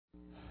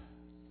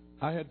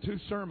I had 2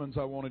 sermons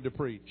I wanted to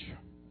preach.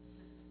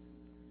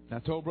 I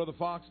told Brother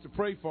Fox to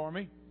pray for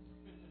me,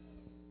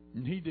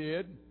 and he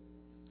did,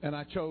 and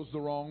I chose the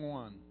wrong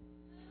one.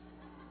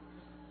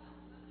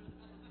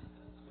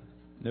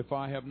 And if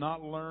I have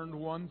not learned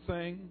one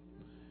thing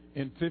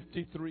in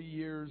 53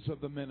 years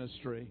of the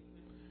ministry,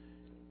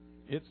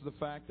 it's the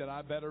fact that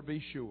I better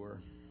be sure.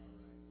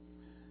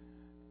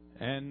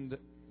 And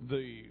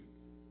the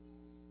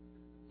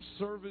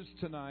service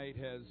tonight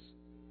has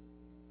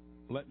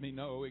let me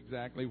know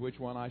exactly which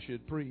one I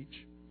should preach.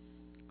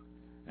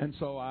 And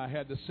so I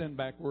had to send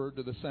back word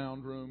to the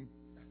sound room,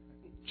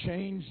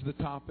 change the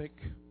topic,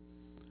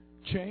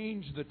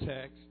 change the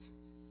text,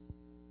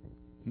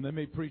 and let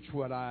me preach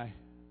what I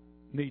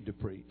need to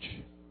preach.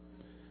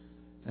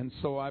 And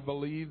so I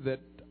believe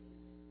that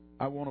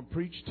I want to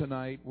preach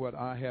tonight what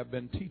I have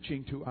been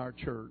teaching to our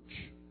church,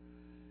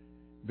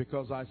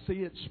 because I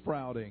see it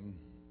sprouting.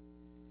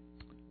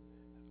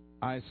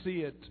 I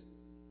see it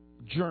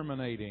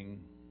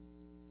germinating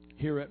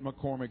here at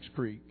McCormick's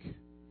Creek.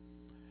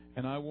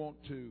 And I want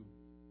to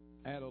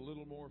add a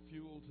little more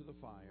fuel to the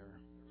fire.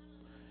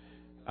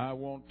 I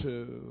want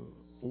to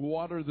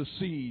water the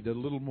seed a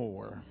little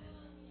more.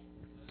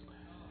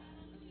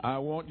 I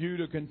want you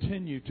to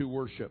continue to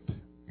worship.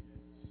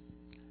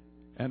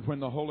 And when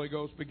the Holy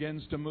Ghost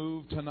begins to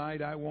move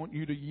tonight, I want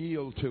you to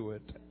yield to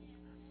it.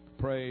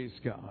 Praise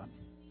God.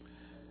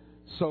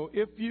 So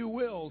if you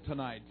will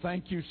tonight,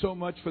 thank you so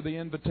much for the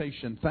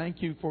invitation.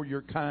 Thank you for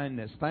your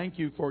kindness. Thank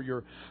you for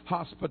your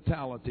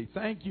hospitality.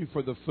 Thank you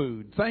for the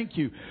food. Thank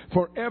you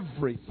for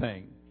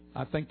everything.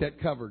 I think that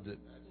covered it.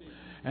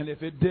 And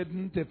if it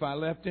didn't, if I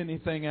left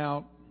anything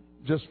out,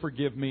 just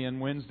forgive me,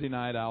 and Wednesday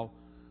night I'll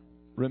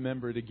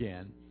remember it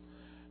again.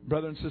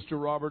 Brother and Sister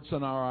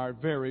Robertson are our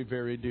very,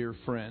 very dear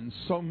friends.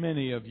 So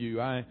many of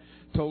you. I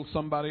told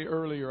somebody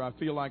earlier, I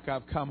feel like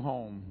I've come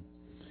home.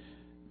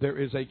 There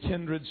is a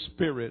kindred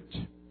spirit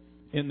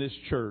in this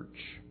church.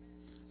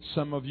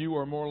 Some of you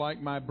are more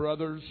like my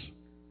brothers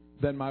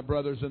than my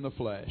brothers in the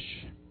flesh.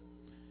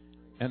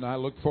 And I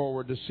look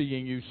forward to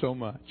seeing you so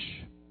much.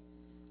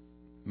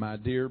 My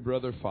dear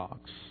Brother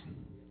Fox,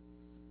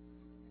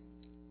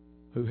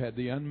 who had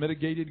the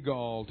unmitigated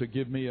gall to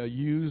give me a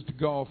used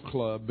golf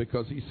club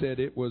because he said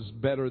it was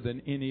better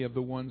than any of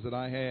the ones that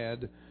I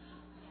had.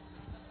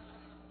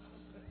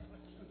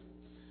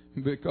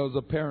 Because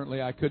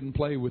apparently I couldn't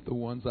play with the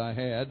ones I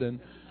had,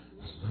 and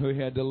so he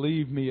had to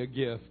leave me a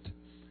gift.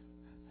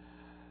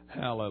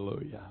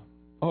 Hallelujah.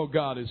 Oh,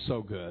 God is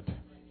so good.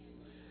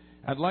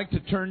 I'd like to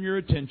turn your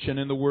attention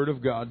in the Word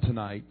of God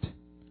tonight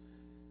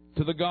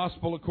to the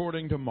Gospel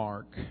according to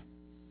Mark,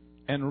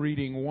 and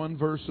reading one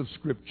verse of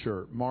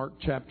Scripture. Mark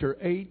chapter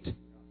 8,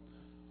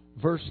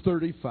 verse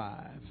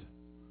 35.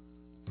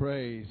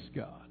 Praise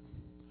God.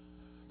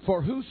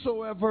 For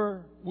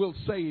whosoever will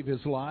save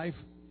his life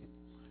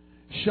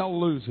shall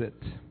lose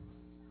it.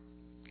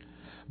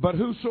 But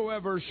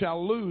whosoever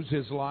shall lose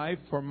his life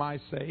for my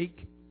sake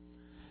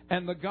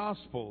and the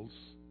gospel's,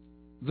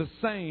 the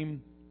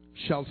same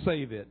shall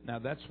save it. Now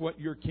that's what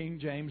your King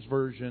James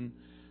Version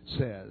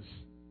says.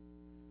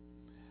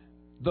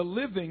 The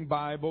Living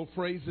Bible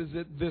phrases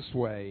it this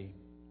way: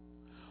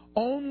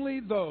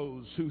 only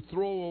those who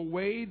throw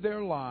away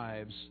their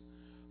lives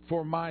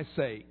for my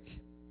sake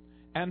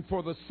and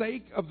for the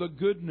sake of the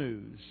good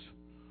news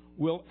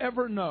will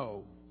ever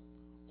know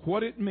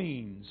what it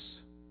means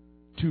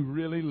to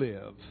really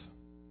live.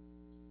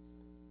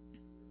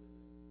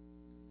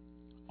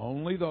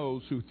 Only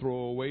those who throw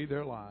away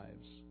their lives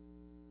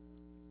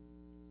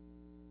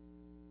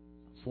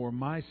for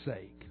my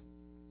sake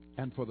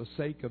and for the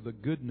sake of the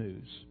good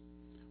news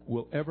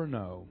will ever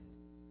know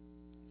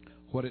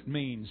what it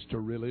means to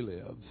really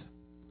live.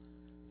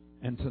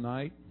 And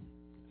tonight,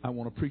 I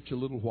want to preach a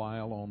little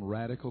while on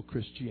radical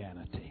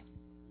Christianity.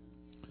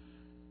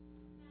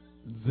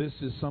 This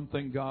is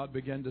something God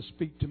began to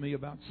speak to me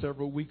about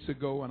several weeks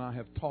ago, and I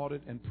have taught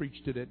it and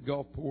preached it at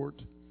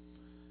Gulfport.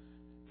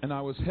 And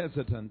I was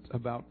hesitant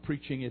about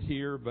preaching it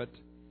here, but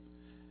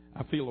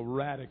I feel a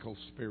radical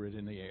spirit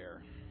in the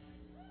air.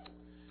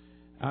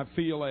 I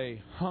feel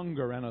a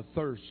hunger and a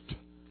thirst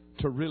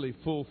to really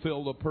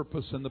fulfill the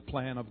purpose and the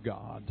plan of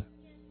God.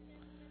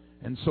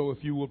 And so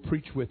if you will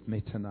preach with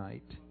me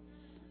tonight,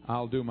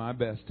 I'll do my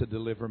best to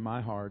deliver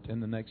my heart in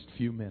the next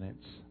few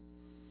minutes.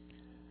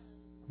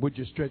 Would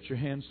you stretch your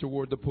hands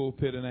toward the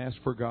pulpit and ask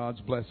for God's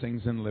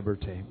blessings and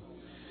liberty?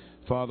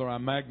 Father, I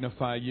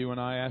magnify you and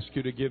I ask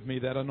you to give me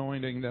that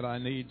anointing that I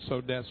need so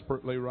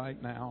desperately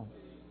right now.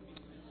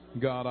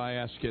 God, I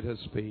ask you to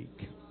speak.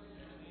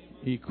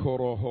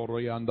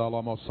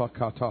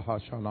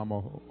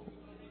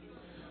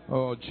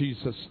 Oh,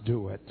 Jesus,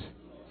 do it.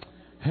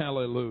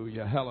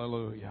 Hallelujah,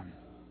 hallelujah.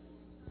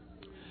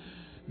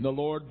 The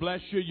Lord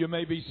bless you. You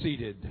may be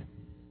seated.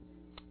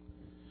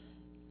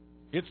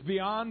 It's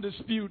beyond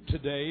dispute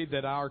today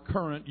that our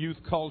current youth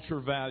culture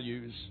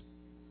values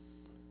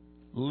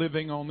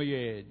living on the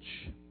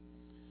edge.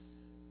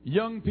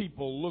 Young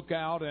people look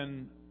out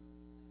and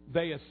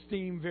they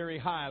esteem very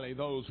highly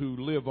those who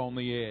live on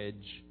the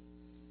edge.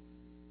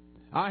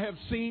 I have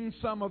seen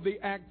some of the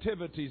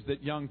activities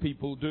that young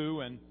people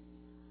do, and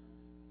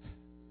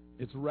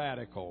it's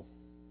radical.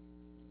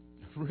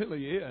 It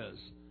really is.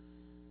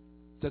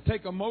 To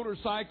take a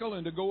motorcycle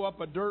and to go up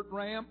a dirt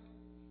ramp,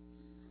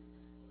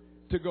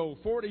 to go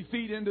 40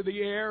 feet into the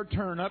air,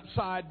 turn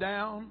upside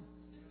down,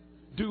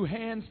 do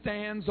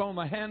handstands on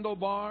the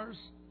handlebars,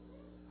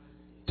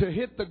 to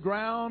hit the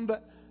ground,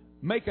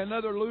 make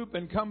another loop,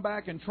 and come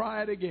back and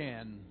try it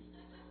again.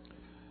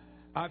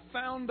 I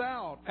found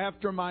out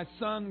after my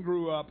son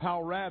grew up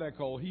how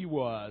radical he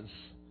was.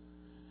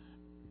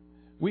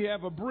 We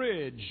have a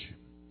bridge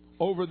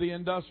over the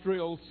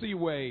industrial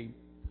seaway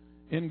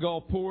in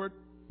Gulfport,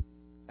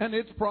 and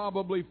it's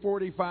probably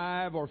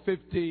 45 or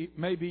 50,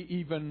 maybe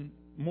even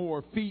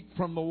more feet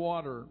from the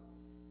water.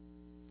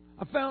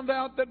 I found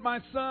out that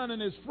my son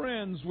and his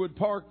friends would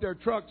park their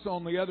trucks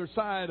on the other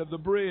side of the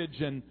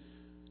bridge and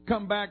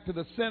come back to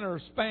the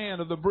center span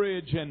of the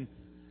bridge and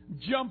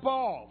jump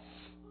off.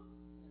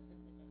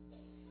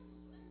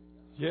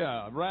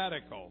 Yeah,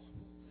 radical.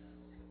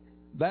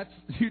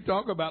 You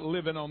talk about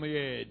living on the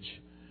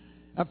edge.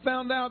 I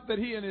found out that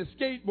he and his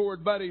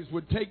skateboard buddies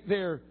would take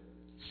their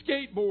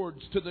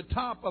skateboards to the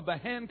top of the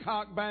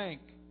Hancock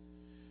Bank,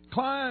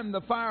 climb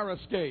the fire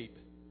escape,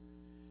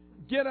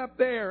 get up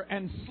there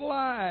and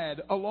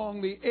slide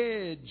along the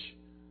edge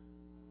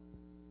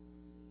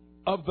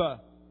of the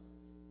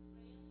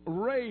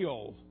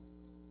rail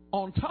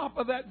on top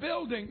of that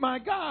building. My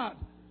God,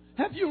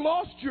 have you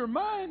lost your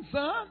mind,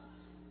 son?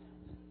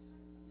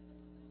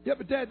 Yeah,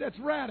 but Dad, that's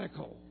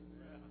radical.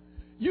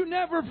 You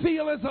never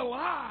feel as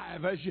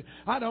alive as you...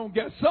 I don't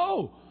guess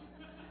so.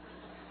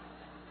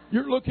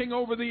 You're looking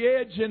over the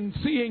edge and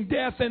seeing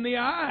death in the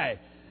eye.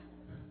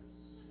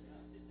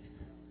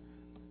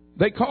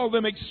 They call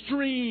them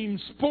extreme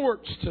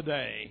sports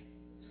today.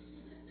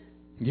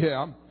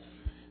 Yeah.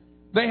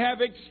 They have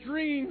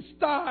extreme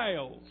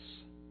styles.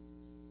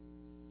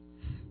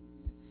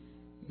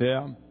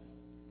 Yeah.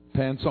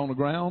 Pants on the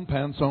ground,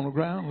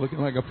 looking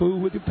like a fool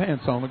with your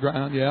pants on the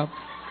ground, yeah.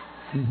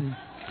 Mm-hmm.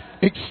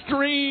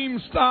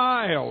 Extreme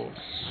styles.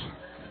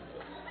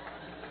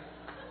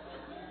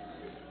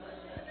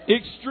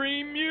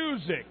 Extreme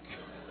music.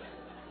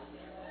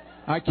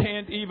 I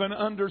can't even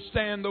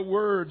understand the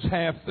words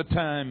half the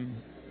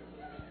time.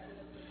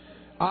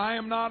 I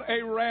am not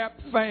a rap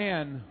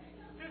fan.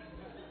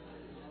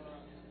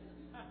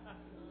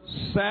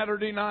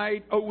 Saturday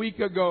night a week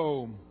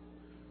ago,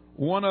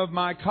 one of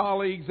my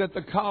colleagues at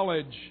the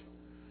college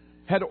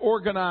had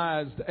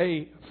organized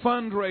a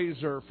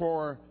fundraiser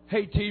for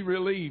Haiti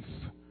relief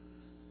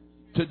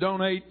to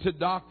donate to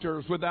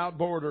Doctors Without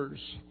Borders.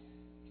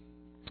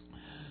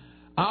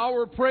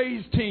 Our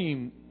praise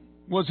team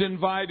was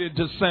invited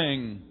to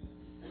sing,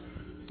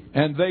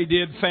 and they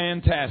did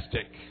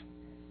fantastic.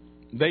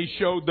 They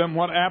showed them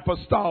what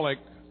apostolic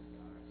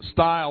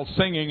style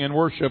singing and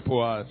worship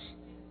was.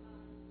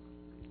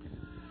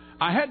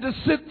 I had to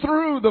sit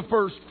through the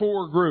first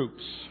 4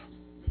 groups.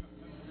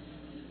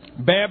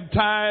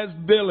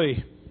 Baptized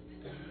Billy,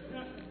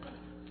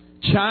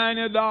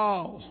 China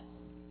Doll,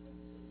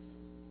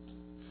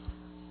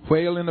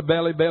 Whale in the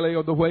belly, belly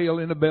of the whale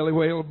in the belly,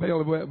 whale,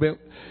 belly, whale, belly.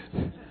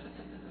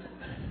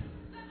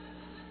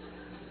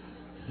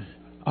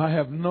 I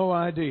have no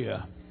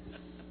idea.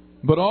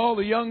 But all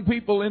the young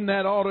people in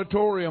that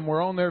auditorium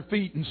were on their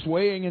feet and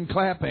swaying and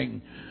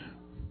clapping.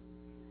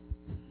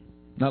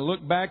 Now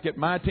look back at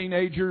my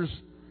teenagers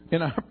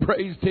in our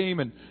praise team,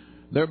 and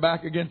they're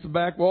back against the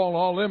back wall, and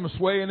all of them are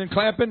swaying and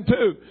clapping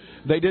too.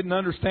 They didn't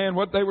understand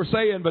what they were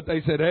saying, but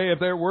they said, hey, if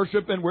they're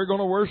worshiping, we're going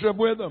to worship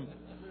with them.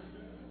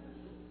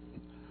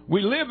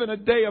 We live in a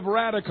day of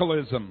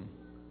radicalism.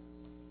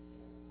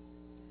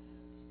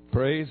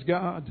 Praise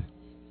God.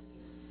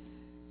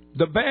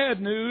 The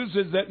bad news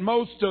is that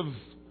most of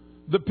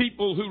the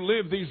people who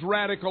live these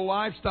radical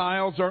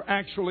lifestyles are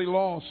actually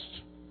lost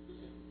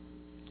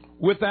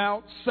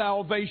without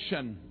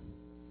salvation.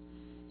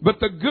 But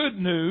the good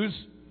news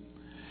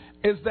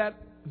is that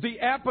the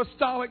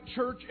apostolic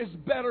church is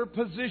better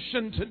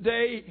positioned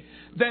today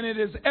than it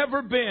has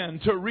ever been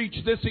to reach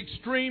this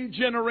extreme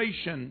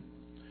generation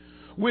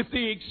with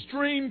the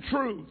extreme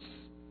truth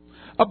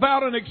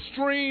about an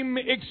extreme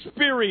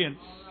experience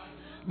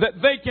that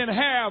they can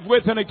have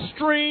with an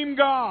extreme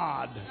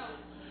God,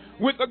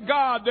 with a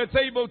God that's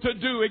able to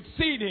do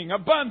exceeding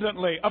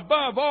abundantly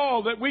above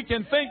all that we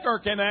can think or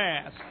can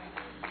ask.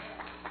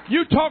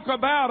 You talk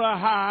about a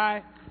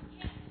high.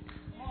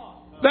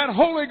 That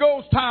Holy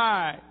Ghost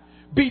high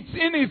beats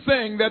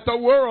anything that the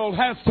world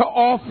has to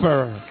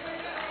offer.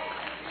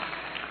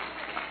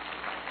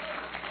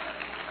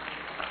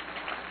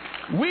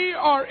 We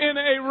are in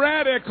a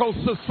radical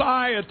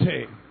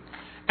society,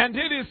 and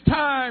it is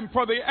time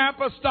for the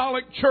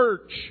apostolic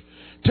church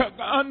to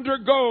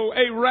undergo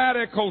a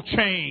radical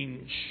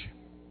change.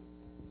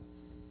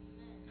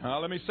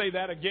 Let me say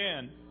that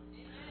again.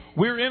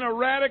 We're in a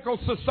radical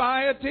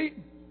society,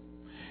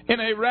 in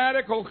a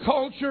radical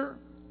culture,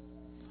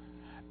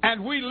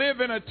 and we live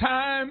in a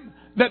time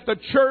that the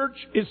church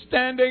is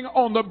standing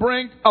on the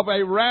brink of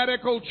a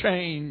radical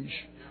change.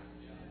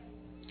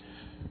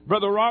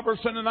 Brother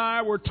Robertson and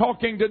I were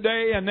talking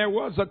today, and there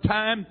was a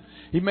time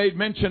he made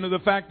mention of the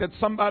fact that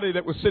somebody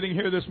that was sitting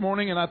here this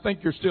morning, and I think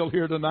you're still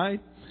here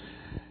tonight,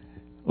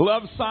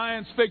 loves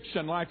science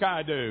fiction like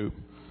I do.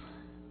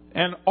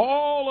 And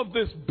all of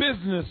this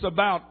business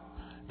about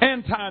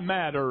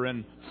antimatter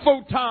and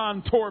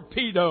photon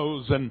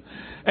torpedoes and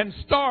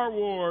Star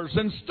Wars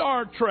and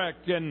Star Trek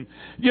and,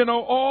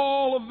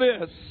 all of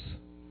this.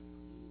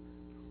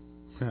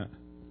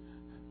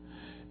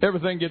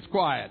 Everything gets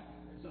quiet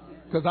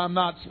because I'm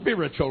not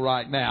spiritual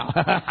right now.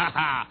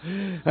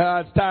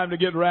 It's time to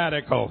get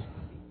radical.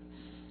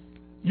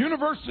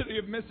 University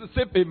of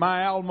Mississippi,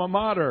 my alma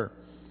mater,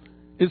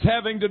 is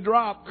having to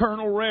drop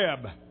Colonel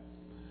Reb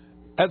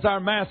as our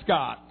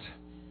mascot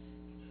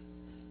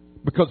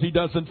because he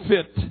doesn't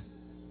fit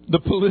the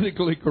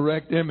politically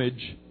correct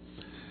image.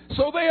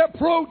 So they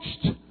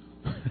approached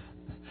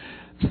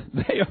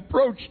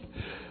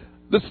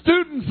the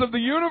students of the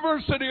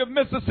University of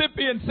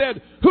Mississippi and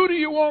said, "Who do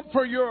you want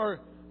for your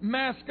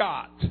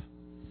mascot?"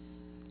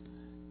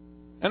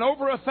 And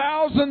over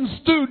 1,000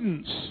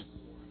 students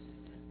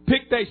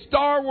picked a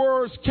Star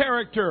Wars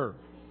character,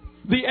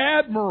 the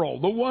Admiral,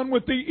 the one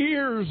with the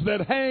ears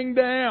that hang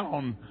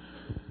down.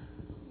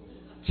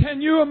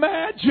 Can you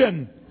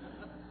imagine?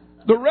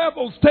 The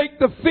rebels take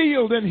the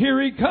field and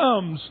here he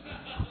comes.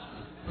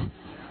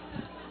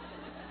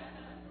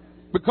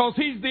 Because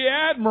he's the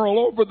admiral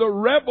over the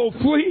rebel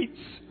fleets.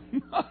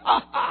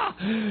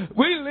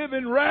 We live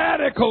in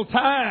radical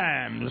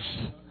times.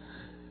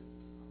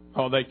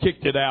 Oh, they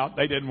kicked it out.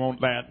 They didn't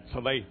want that, so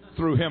they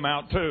threw him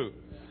out too.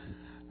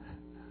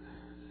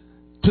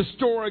 To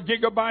store a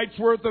gigabyte's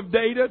worth of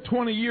data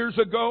 20 years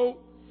ago,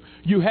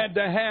 you had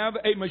to have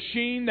a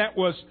machine that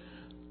was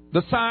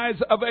the size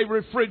of a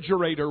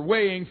refrigerator,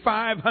 weighing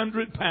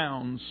 500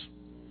 pounds.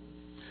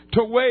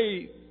 To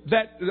weigh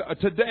that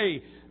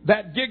today,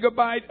 that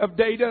gigabyte of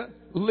data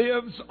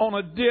lives on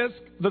a disk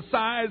the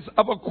size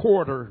of a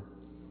quarter.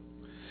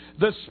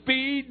 The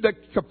speed, the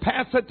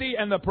capacity,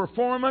 and the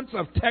performance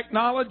of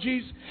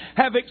technologies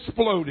have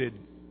exploded.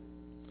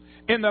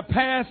 In the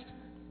past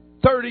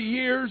 30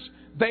 years,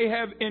 they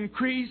have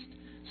increased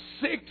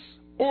 6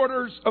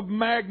 orders of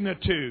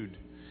magnitude.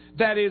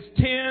 That is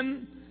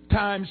 10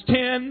 times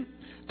 10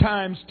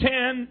 times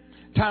 10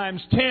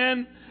 times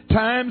 10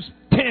 times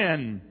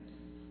 10.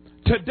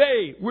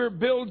 Today, we're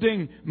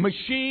building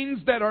machines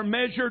that are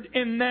measured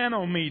in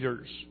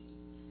nanometers.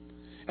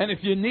 And if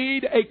you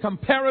need a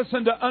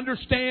comparison to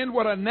understand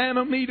what a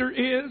nanometer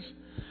is,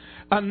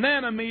 a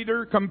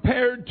nanometer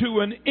compared to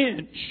an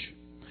inch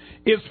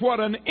is what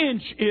an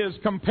inch is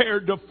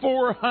compared to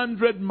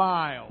 400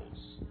 miles.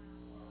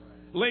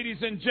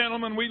 Ladies and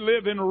gentlemen, we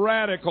live in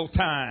radical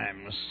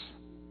times.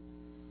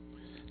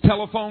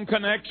 Telephone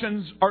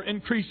connections are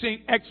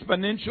increasing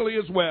exponentially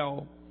as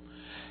well.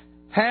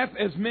 Half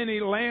as many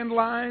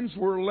landlines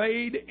were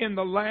laid in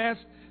the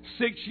last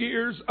 6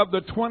 years of the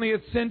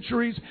 20th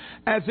century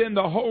as in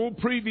the whole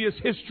previous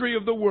history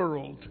of the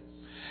world.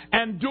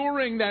 And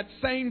during that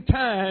same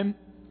time,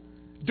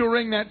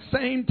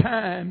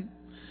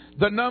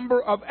 the number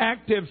of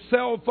active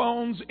cell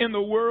phones in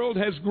the world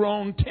has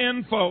grown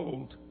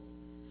tenfold.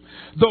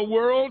 The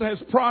world has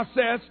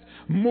processed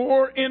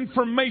more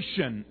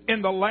information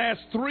in the last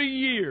 3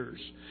 years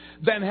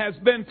than has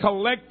been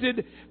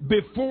collected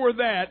before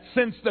that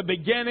since the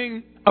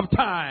beginning of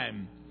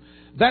time.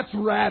 That's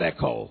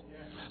radical.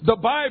 The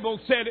Bible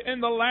said in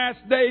the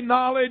last day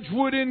knowledge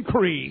would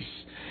increase.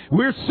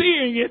 We're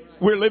seeing it.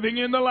 We're living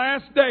in the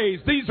last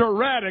days. These are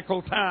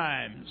radical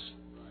times.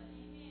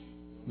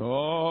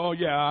 Oh,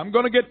 yeah, I'm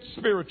going to get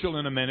spiritual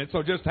in a minute,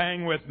 so just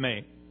hang with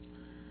me.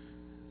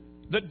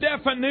 The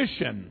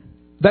definition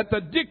that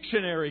the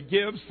dictionary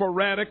gives for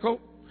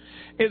radical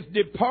is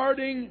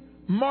departing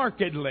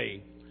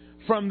markedly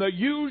from the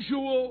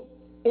usual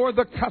or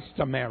the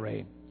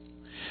customary,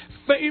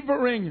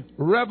 favoring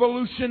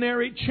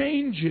revolutionary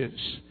changes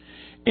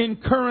in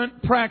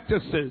current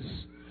practices,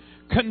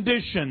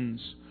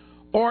 conditions,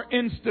 or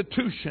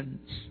institutions.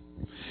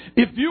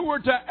 If you were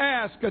to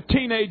ask a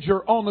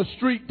teenager on the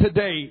street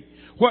today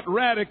what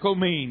radical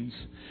means,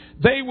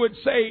 they would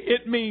say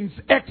it means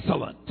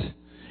excellent.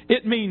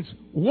 It means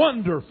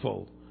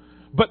wonderful.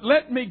 But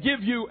let me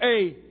give you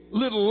a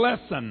little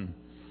lesson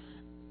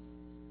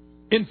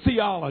in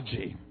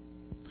theology.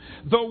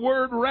 The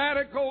word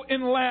radical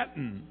in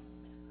Latin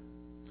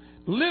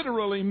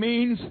literally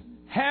means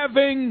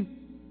having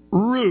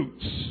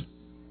roots.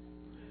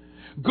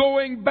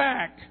 Going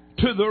back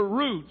to the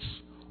roots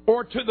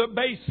or to the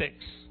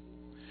basics.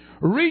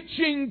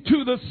 Reaching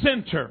to the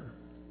center.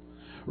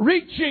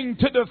 Reaching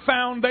to the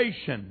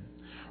foundation.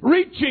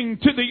 Reaching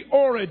to the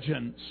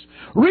origins.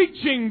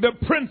 Reaching the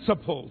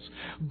principles.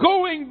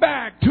 Going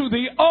back to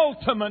the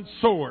ultimate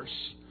source.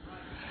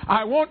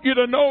 I want you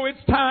to know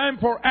it's time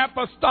for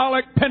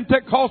apostolic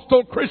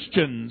Pentecostal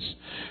Christians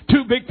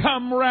to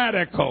become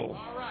radical.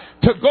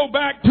 To go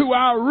back to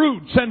our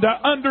roots and to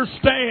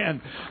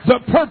understand the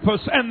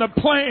purpose and the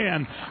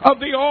plan of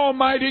the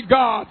Almighty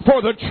God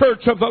for the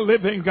church of the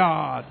living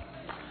God.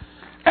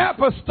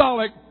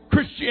 Apostolic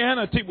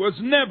Christianity was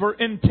never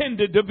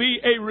intended to be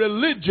a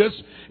religious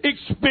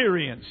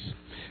experience.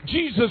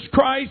 Jesus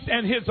Christ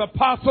and His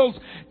apostles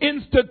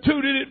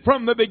instituted it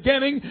from the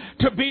beginning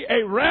to be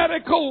a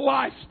radical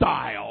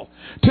lifestyle,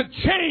 to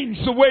change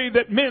the way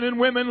that men and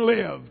women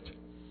lived.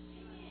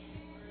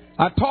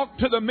 I talked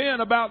to the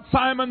men about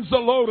Simon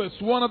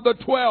Zelotes, one of the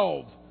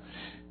 12.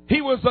 He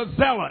was a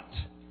zealot.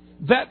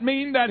 That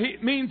means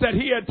that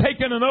he had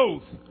taken an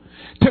oath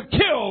to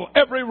kill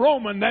every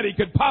Roman that he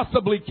could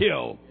possibly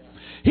kill.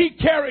 He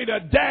carried a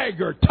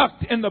dagger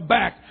tucked in the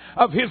back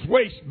of his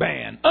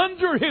waistband,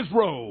 under his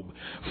robe,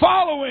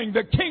 following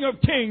the King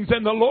of Kings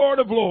and the Lord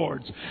of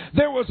Lords.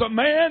 There was a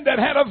man that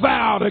had a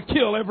vow to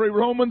kill every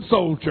Roman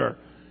soldier.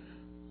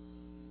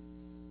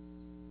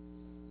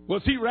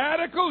 Was he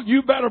radical?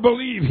 You better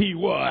believe he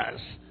was.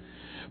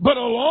 But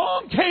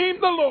along came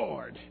the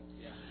Lord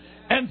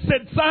and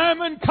said,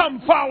 Simon,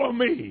 come follow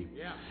me.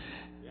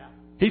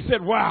 He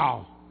said,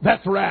 wow,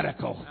 that's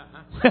radical.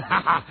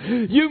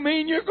 You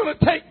mean you're going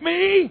to take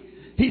me?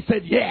 He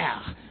said,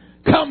 yeah,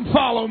 come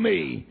follow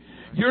me.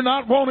 You're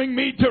not wanting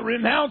me to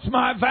renounce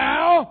my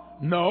vow?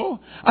 No,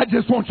 I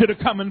just want you to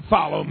come and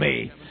follow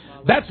me.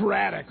 That's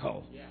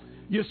radical.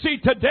 You see,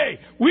 today,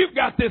 we've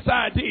got this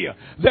idea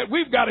that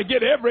we've got to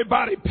get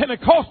everybody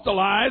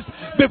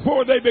Pentecostalized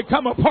before they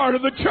become a part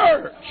of the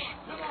church.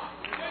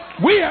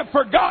 We have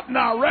forgotten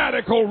our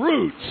radical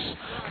roots.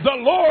 The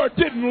Lord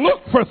didn't look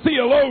for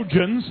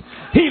theologians.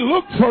 He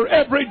looked for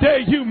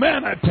everyday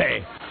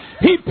humanity.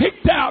 He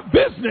picked out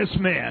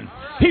businessmen.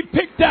 He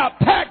picked out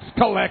tax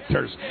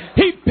collectors.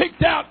 He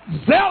picked out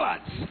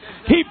zealots.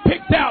 He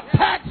picked out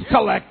tax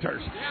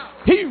collectors.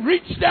 He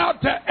reached out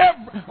to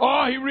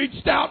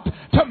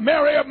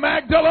Mary of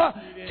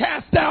Magdala,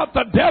 cast out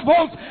the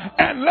devils,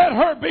 and let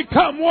her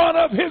become one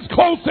of His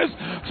closest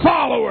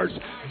followers.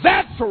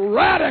 That's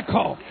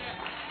radical.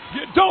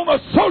 You don't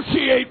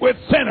associate with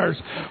sinners.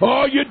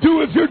 All you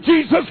do if you're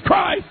Jesus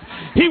Christ.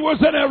 He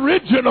was an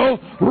original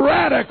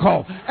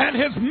radical, and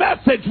His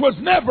message was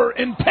never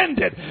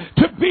intended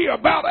to be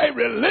about a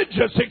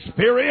religious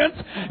experience.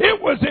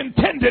 It was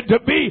intended to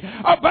be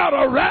about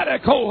a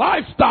radical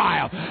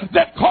lifestyle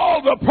that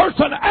called the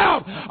person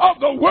out of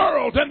the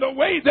world and the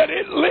way that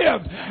it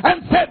lived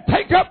and said,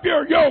 take up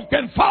your yoke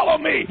and follow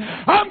me.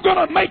 I'm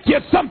going to make you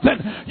something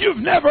you've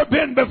never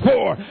been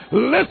before.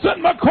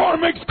 Listen,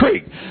 McCormick's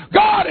Creek,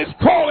 God is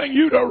calling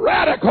you to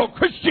radical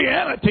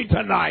Christianity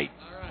tonight.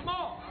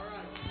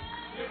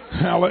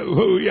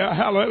 Hallelujah,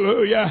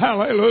 hallelujah,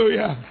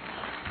 hallelujah.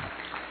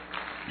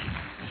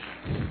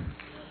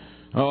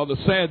 Oh, the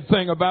sad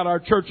thing about our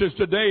churches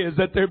today is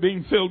that they're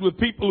being filled with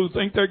people who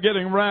think they're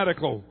getting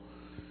radical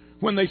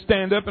when they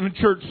stand up in a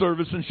church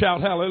service and shout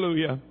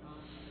hallelujah.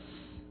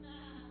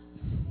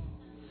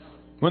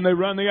 When they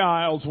run the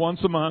aisles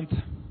once a month.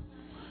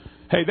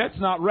 Hey, that's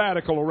not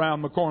radical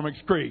around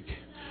McCormick's Creek.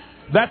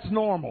 That's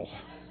normal.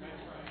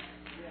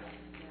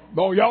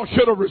 Oh, y'all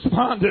should have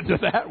responded to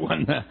that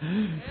one.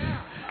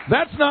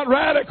 That's not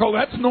radical.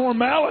 That's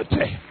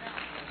normality.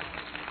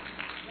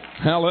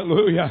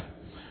 Hallelujah.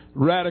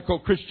 Radical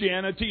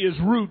Christianity is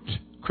root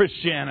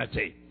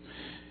Christianity.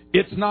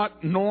 It's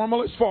not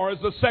normal as far as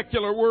the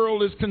secular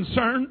world is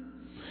concerned.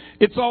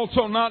 It's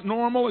also not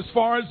normal as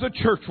far as the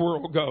church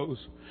world goes.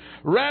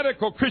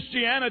 Radical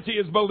Christianity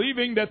is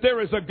believing that there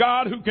is a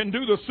God who can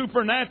do the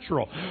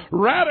supernatural.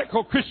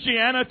 Radical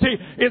Christianity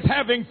is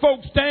having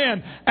folks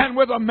stand and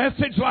with a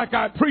message like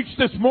I preached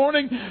this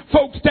morning,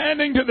 folks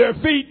standing to their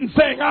feet and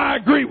saying, I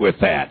agree with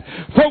that.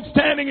 Folks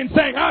standing and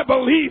saying, I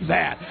believe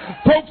that.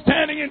 Folks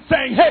standing and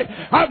saying,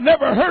 hey, I've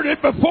never heard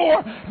it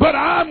before, but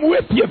I'm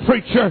with you,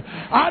 preacher.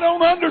 I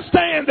don't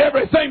understand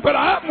everything, but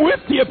I'm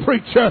with you,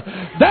 preacher.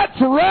 That's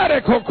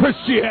radical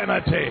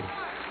Christianity.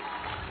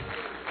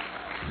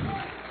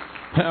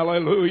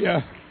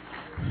 Hallelujah.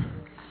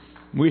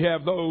 We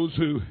have those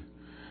who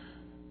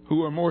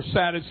are more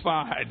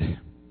satisfied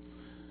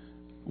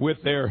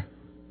with their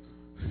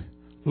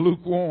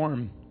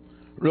lukewarm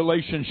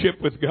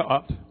relationship with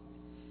God.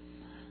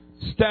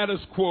 Status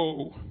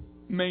quo,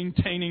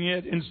 maintaining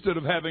it instead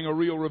of having a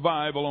real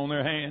revival on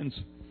their hands.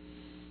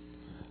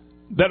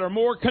 That are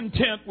more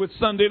content with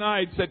Sunday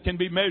nights that can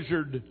be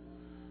measured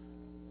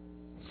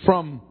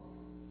from,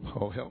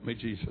 oh help me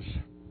Jesus,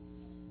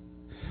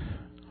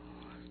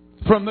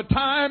 from the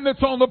time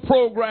that's on the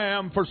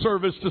program for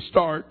service to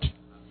start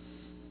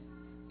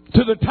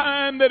to the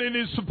time that it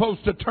is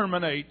supposed to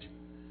terminate.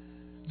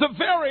 The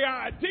very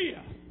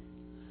idea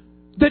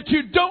that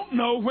you don't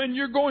know when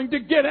you're going to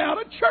get out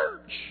of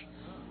church.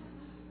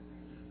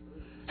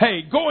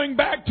 Hey, going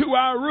back to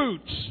our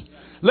roots,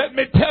 let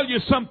me tell you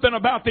something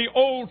about the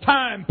old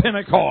time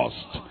Pentecost.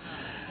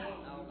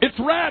 It's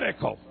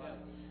radical.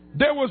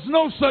 There was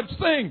no such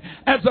thing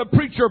as a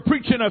preacher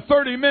preaching a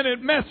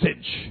 30-minute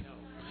message.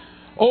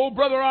 Old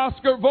Brother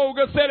Oscar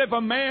Voga said if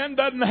a man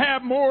doesn't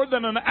have more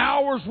than an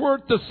hour's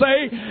worth to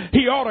say,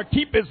 he ought to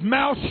keep his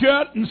mouth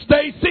shut and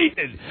stay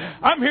seated.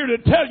 I'm here to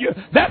tell you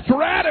that's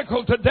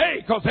radical today,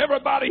 because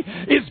everybody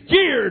is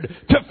geared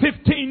to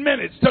 15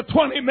 minutes, to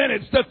 20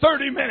 minutes, to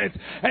 30 minutes.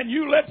 And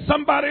you let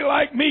somebody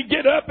like me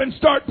get up and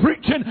start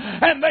preaching,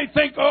 and they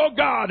think, oh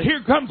God,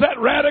 here comes that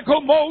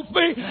radical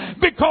Mosby,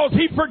 because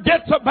he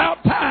forgets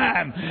about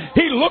time.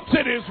 He looks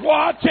at his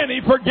watch and he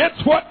forgets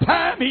what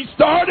time he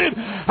started.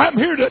 I'm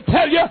here to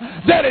tell you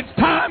that it's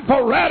time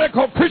for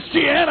radical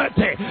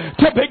Christianity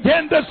to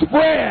begin to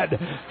spread.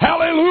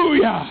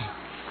 Hallelujah.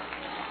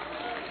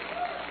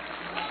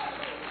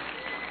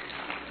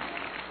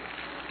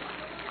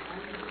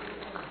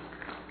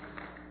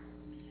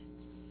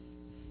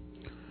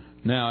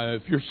 Now,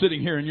 if you're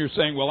sitting here and you're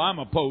saying, well, I'm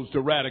opposed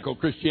to radical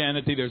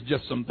Christianity, there's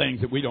just some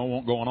things that we don't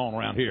want going on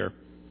around here.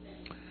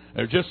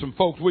 There's just some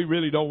folks we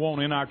really don't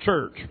want in our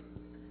church.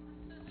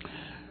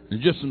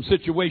 There's just some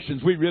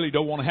situations we really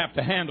don't want to have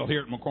to handle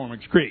here at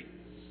McCormick's Creek.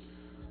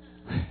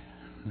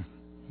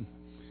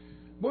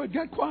 Boy, it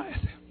got quiet.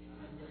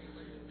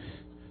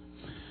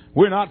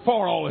 We're not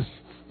for all this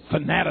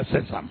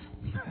fanaticism.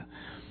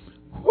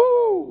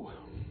 Woo!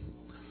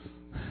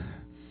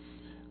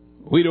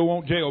 We don't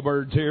want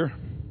jailbirds here.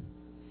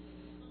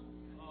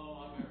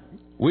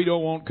 We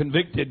don't want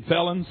convicted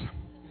felons.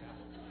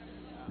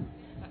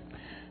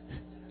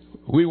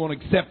 We want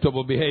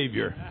acceptable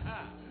behavior.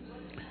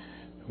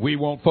 We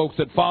want folks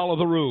that follow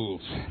the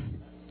rules.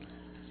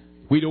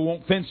 We don't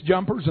want fence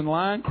jumpers and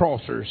line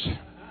crossers.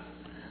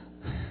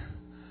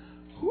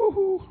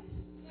 Woo-hoo.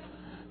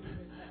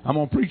 I'm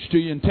going to preach to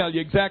you and tell you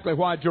exactly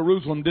why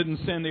Jerusalem didn't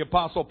send the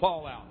Apostle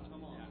Paul out.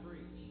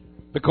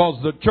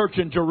 Because the church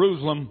in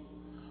Jerusalem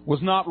was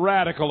not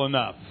radical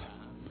enough.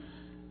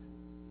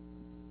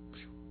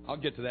 I'll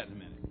get to that in a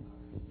minute.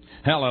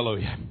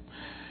 Hallelujah.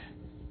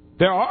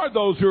 There are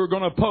those who are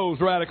going to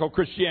oppose radical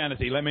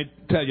Christianity. Let me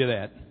tell you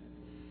that.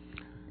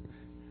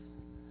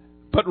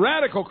 But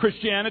radical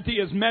Christianity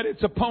has met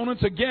its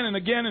opponents again and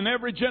again in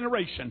every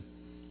generation.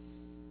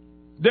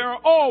 There are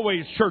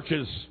always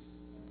churches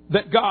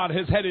that God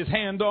has had His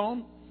hand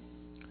on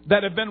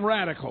that have been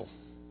radical.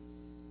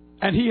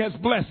 And He has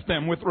blessed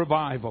them with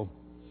revival.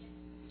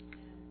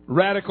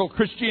 Radical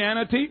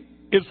Christianity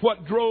is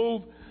what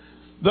drove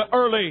the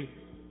early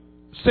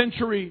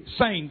century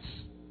saints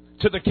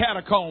to the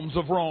catacombs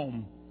of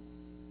Rome.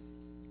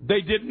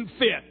 They didn't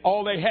fit.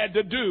 All they had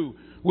to do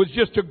was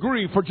just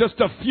agree for just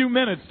a few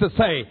minutes to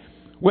say,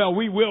 well,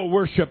 we will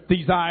worship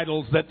these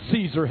idols that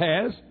Caesar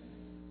has.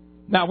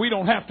 Now, we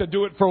don't have to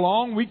do it for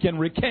long. We can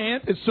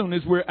recant as soon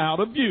as we're out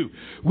of view.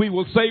 We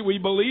will say we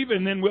believe,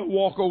 and then we'll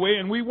walk away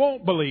and we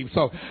won't believe.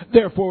 So,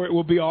 therefore, it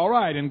will be all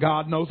right. And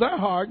God knows our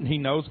heart, and He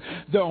knows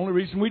the only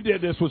reason we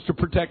did this was to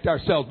protect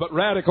ourselves. But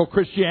radical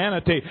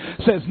Christianity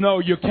says, no,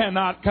 you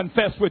cannot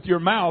confess with your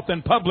mouth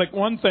in public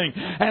one thing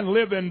and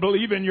live and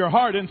believe in your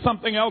heart in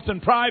something else in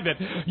private.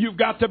 You've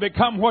got to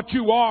become what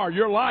you are.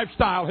 Your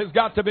lifestyle has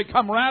got to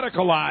become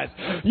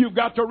radicalized. You've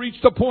got to reach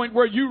the point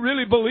where you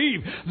really believe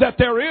that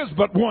there is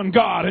but one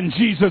God and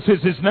Jesus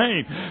is His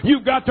name.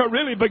 You've got to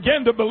really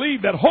begin to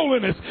believe that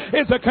holiness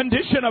is a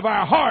condition of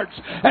our hearts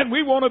and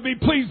we want to be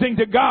pleasing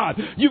to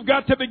God. You've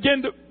got to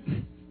begin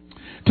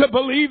to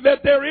believe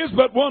that there is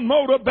but one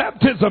mode of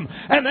baptism,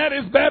 and that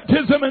is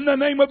baptism in the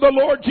name of the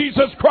Lord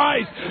Jesus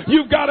Christ.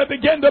 You've got to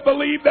begin to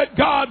believe that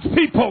God's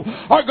people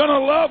are going to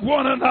love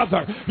one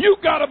another.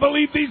 You've got to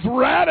believe these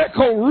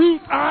radical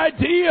root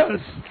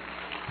ideas.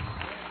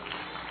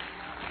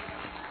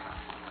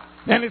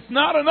 And it's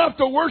not enough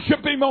to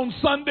worship Him on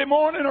Sunday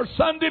morning or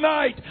Sunday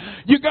night.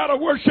 You got to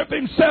worship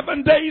Him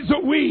 7 days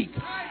a week.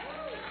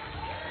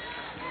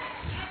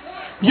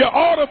 You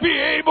ought to be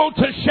able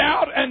to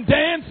shout and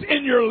dance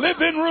in your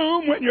living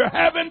room when you're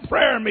having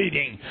prayer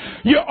meeting.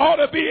 You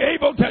ought to be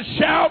able to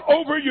shout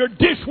over your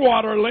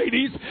dishwater,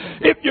 ladies.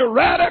 If you're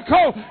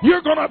radical,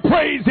 you're going to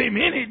praise Him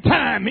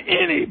anytime,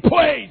 any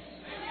place.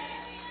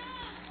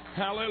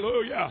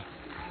 Hallelujah.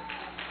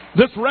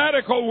 This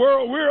radical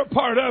world we're a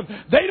part of,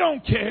 they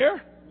don't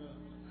care.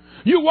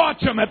 You watch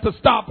them at the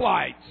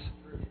stoplights.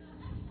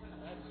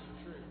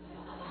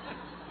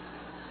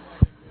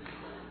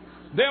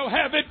 They'll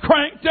have it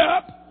cranked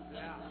up.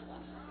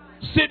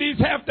 Cities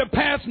have to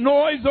pass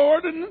noise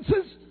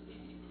ordinances.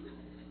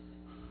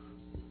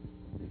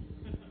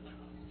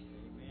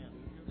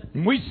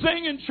 And we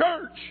sing in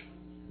church.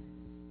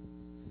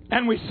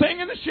 And we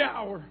sing in the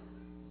shower.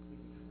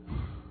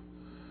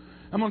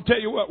 I'm going to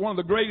tell you what, one of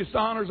the greatest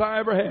honors I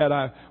ever had,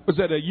 I was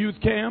at a youth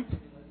camp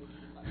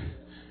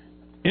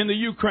in the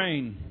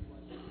Ukraine,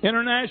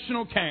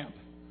 international camp.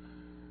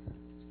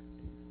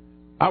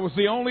 I was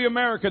the only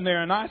American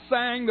there, and I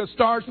sang the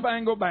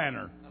Star-Spangled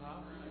Banner.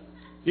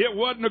 It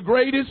wasn't the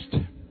greatest,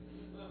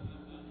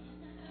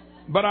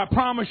 But I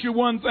promise you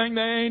one thing,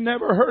 they ain't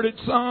never heard it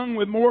sung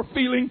with more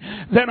feeling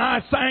than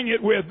I sang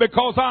it with,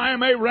 because I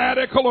am a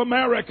radical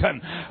American.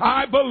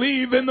 I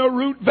believe in the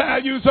root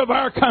values of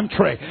our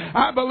country.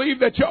 I believe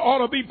that you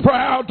ought to be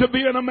proud to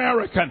be an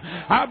American.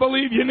 I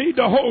believe you need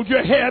to hold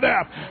your head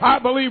up. I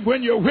believe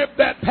when you whip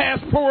that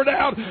passport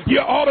out, you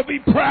ought to be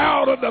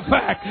proud of the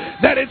fact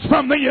that it's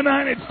from the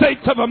United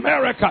States of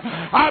America.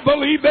 I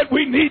believe that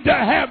we need to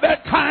have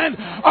that kind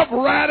of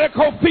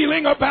radical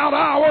feeling about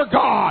our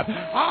God.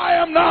 I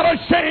am not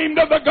ashamed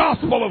of the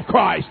gospel of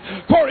Christ,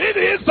 for it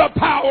is the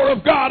power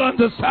of God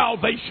unto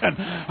salvation.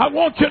 I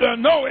want you to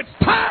know it's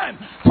time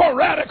for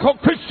radical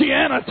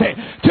Christianity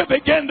to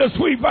begin to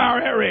sweep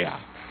our area.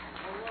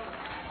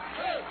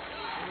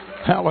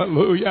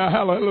 Hallelujah,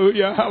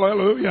 hallelujah,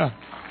 hallelujah.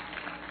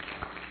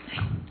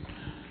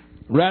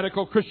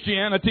 Radical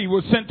Christianity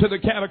was sent to the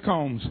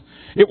catacombs.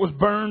 It was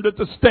burned at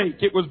the stake.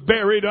 It was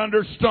buried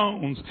under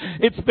stones.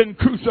 It's been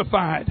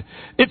crucified.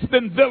 It's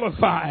been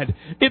vilified.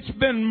 It's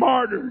been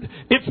martyred.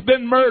 It's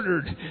been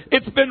murdered.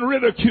 It's been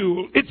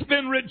ridiculed. It's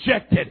been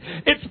rejected.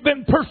 It's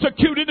been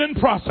persecuted and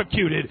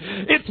prosecuted.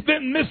 It's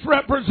been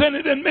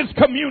misrepresented and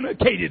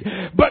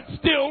miscommunicated. But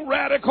still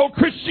radical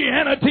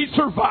Christianity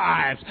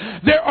survives.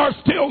 There are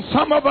still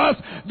some of us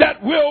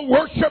that will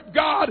worship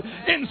God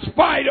in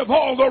spite of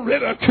all the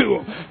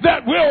ridicule.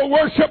 That will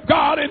worship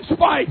God in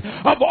spite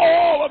of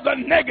all of the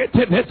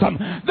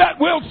negativism, that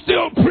will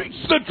still preach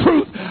the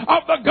truth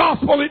of the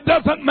gospel. It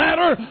doesn't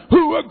matter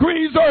who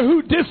agrees or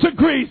who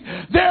disagrees.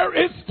 There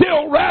is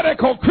still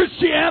radical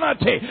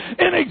Christianity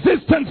in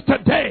existence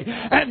today,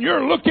 and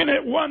you're looking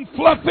at one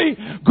fluffy,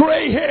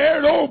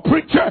 gray-haired old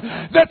preacher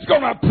that's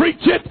going to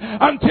preach it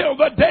until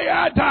the day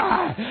I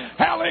die.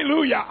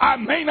 Hallelujah. I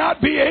may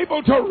not be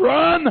able to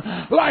run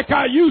like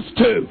I used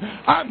to.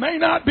 I may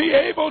not be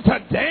able to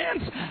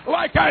dance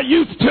like I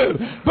used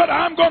to, but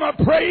I'm going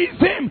to praise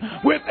Him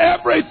with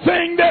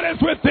everything that is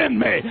within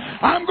me.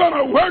 I'm going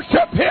to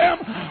worship Him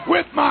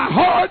with my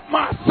heart,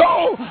 my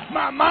soul,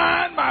 my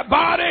mind, my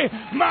body,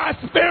 my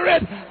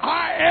spirit.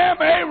 I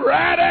am a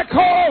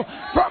radical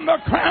from the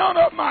crown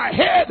of my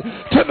head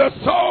to the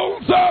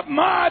soles of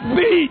my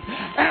feet,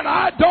 and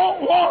I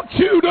don't want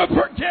you to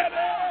forget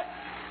it.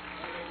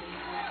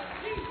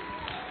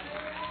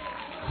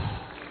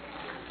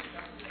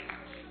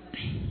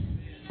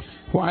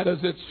 Why does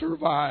it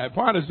survive?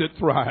 Why does it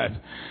thrive?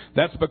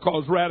 That's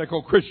because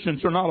radical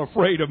Christians are not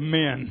afraid of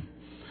men.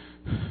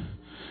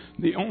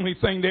 The only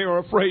thing they are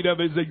afraid of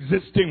is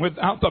existing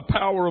without the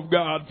power of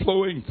God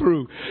flowing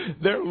through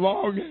their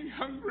longing,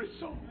 hungry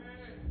soul.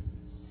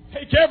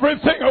 Take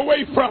everything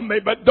away from me,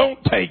 but don't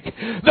take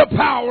the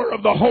power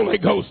of the Holy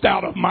Ghost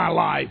out of my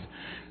life.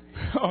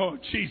 Oh,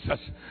 Jesus.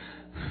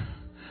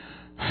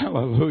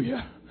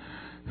 Hallelujah.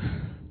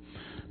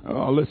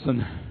 Oh,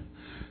 listen.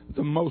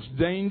 The most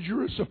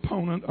dangerous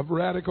opponent of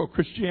radical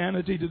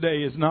Christianity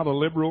today is not a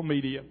liberal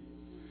media.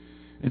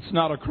 It's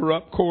not a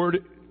corrupt court.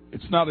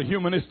 It's not a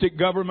humanistic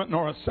government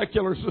nor a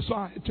secular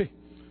society.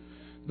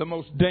 The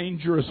most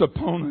dangerous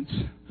opponents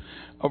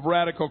of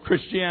radical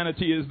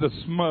Christianity is the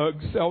smug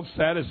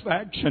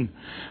self-satisfaction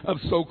of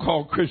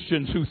so-called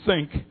Christians who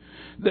think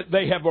that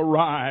they have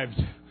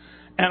arrived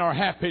and are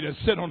happy to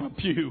sit on a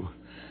pew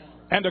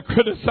and to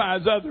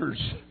criticize others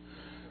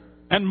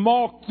and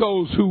mock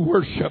those who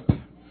worship.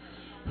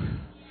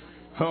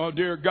 Oh,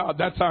 dear God,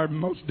 that's our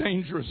most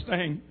dangerous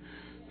thing.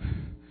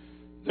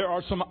 There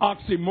are some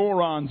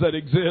oxymorons that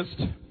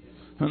exist.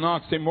 An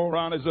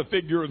oxymoron is a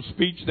figure of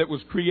speech that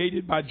was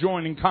created by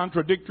joining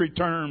contradictory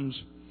terms.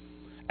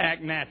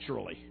 Act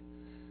naturally.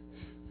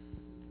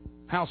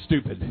 How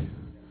stupid.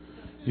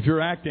 If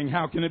you're acting,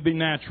 how can it be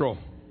natural?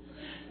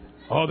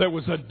 Oh, there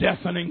was a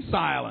deafening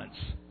silence.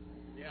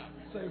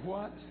 Say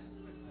what?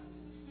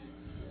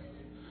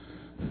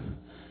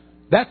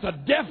 That's a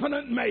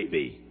definite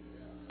maybe.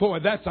 Boy,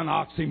 that's an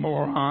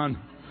oxymoron.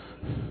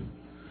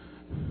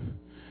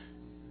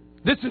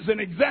 This is an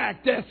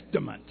exact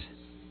estimate.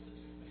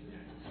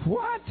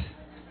 What?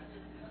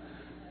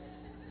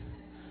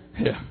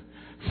 Yeah.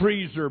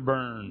 Freezer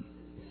burn.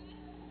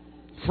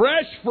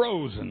 Fresh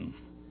frozen.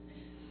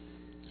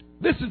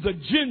 This is a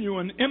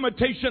genuine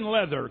imitation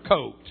leather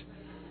coat.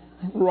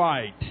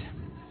 Right.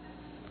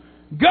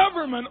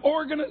 Government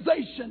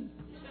organization.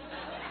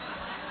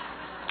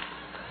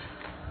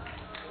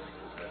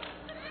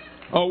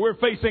 Oh, we're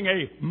facing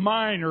a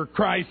minor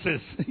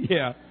crisis.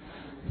 Yeah.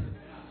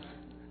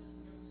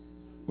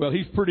 Well,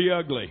 he's pretty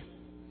ugly.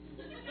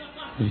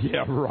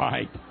 Yeah,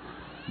 right.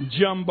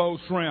 Jumbo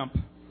shrimp.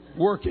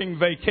 Working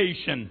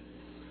vacation.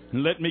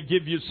 And let me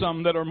give you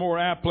some that are more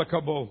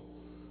applicable.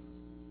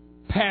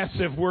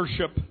 Passive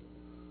worship.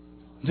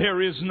 There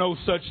is no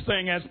such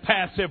thing as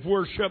passive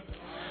worship.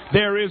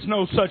 There is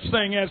no such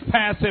thing as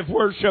passive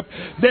worship.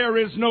 There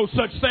is no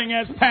such thing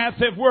as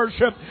passive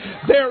worship.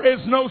 There is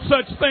no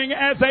such thing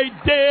as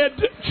a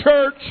dead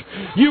church.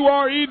 You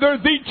are either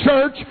the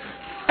church,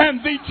 and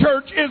the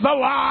church is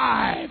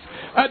alive.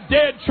 A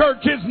dead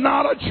church is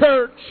not a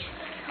church.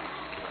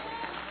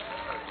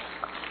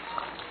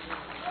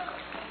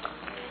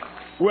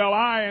 Well,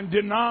 I am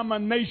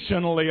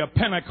denominationally a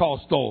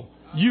Pentecostal.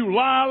 You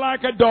lie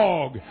like a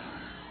dog.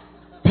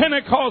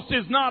 Pentecost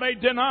is not a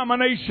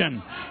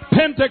denomination.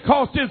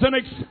 Pentecost is an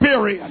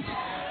experience.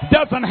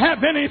 Doesn't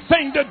have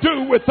anything to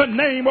do with the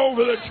name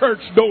over the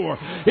church door.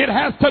 It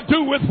has to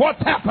do with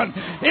what's happened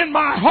in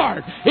my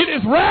heart. It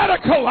has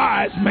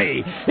radicalized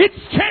me. It's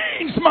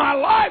changed my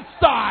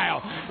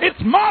lifestyle.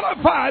 It's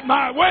modified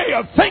my way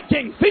of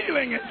thinking,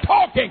 feeling, and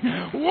talking,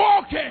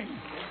 walking.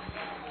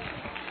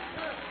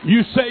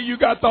 You say you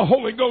got the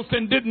Holy Ghost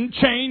and didn't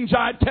change.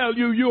 I tell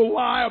you, you'll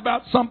lie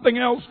about something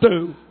else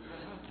too.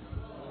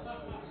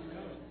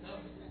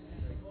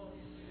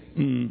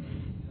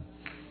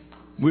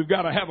 We've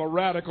got to have a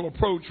radical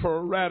approach for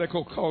a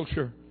radical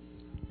culture.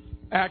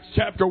 Acts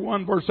chapter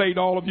 1 verse 8,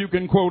 all of you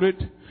can quote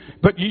it.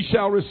 But ye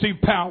shall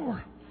receive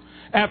power.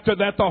 After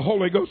that the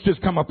Holy Ghost is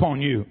come upon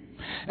you.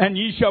 And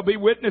ye shall be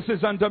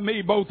witnesses unto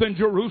me both in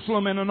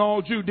Jerusalem and in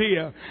all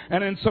Judea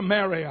and in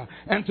Samaria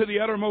and to the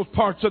uttermost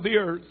parts of the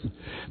earth.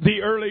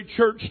 The early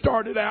church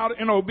started out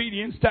in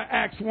obedience to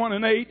Acts 1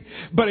 and 8,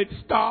 but it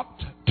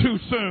stopped too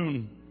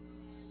soon.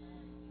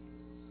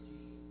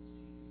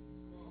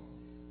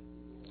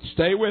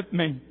 Stay with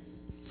me.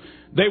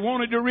 They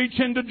wanted to reach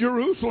into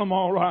Jerusalem,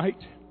 all right.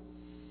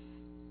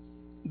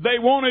 They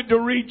wanted to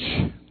reach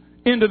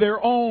into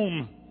their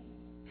own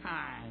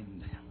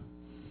kind.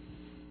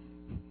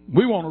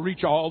 We want to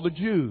reach all the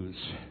Jews.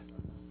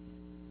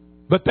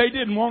 But they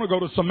didn't want to go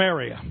to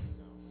Samaria.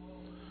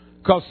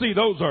 Because, see,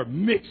 those are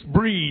mixed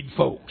breed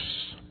folks.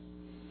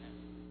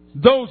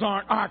 Those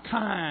aren't our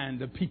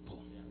kind of people.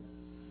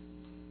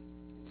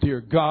 Dear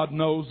God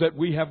knows that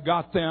we have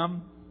got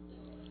them.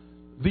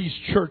 These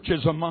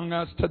churches among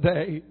us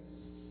today.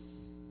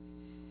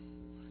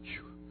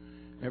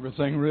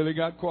 Everything really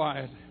got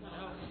quiet.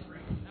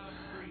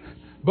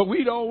 But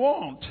we don't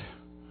want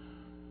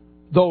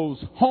those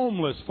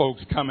homeless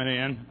folks coming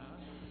in.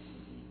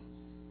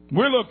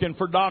 We're looking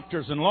for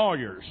doctors and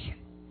lawyers.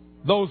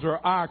 Those are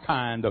our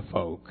kind of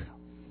folk.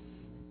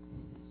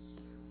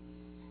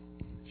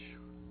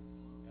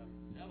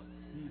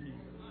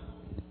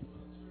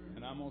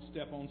 And I'm going to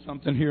step on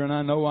something here, and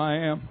I know I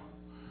am.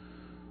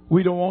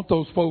 We don't want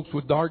those folks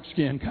with dark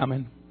skin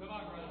coming.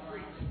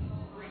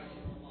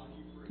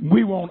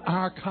 We want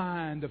our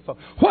kind of folk.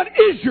 What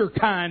is your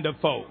kind of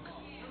folk?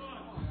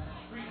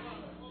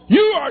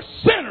 You are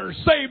sinners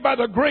saved by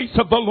the grace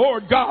of the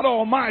Lord God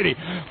Almighty.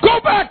 Go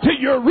back to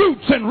your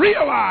roots and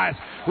realize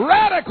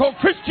radical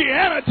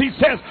Christianity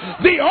says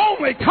the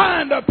only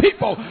kind of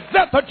people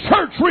that the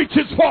church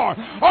reaches for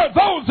are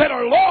those that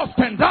are lost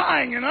and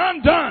dying and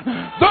undone.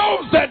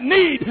 Those that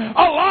need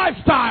a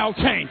lifestyle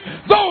change.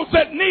 Those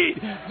that need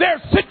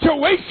their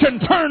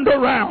situation turned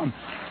around.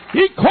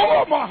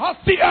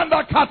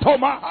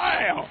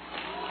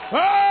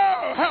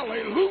 Oh,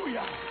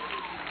 hallelujah.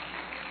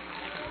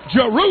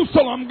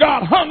 Jerusalem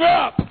got hung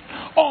up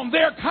on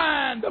their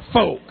kind of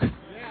folk.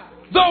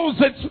 Those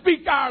that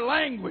speak our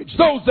language.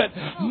 Those that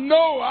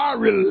know our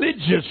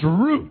religious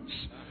roots.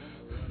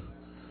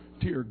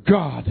 Dear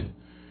God,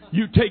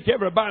 you take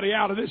everybody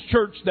out of this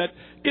church that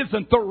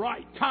isn't the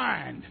right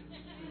kind.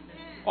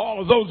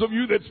 All of those of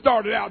you that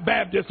started out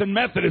Baptist and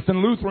Methodist and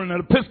Lutheran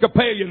and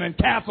Episcopalian and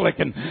Catholic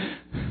and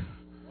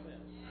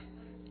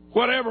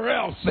whatever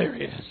else there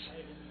is.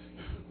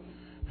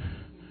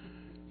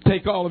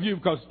 Take all of you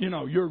because,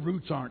 your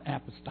roots aren't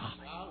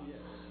apostolic.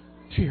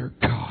 Dear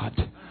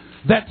God,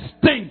 that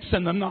stinks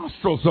in the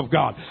nostrils of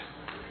God.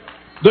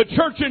 The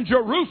church in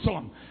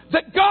Jerusalem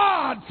that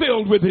God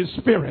filled with His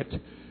Spirit.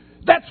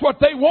 That's what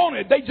they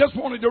wanted. They just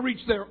wanted to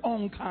reach their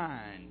own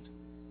kind.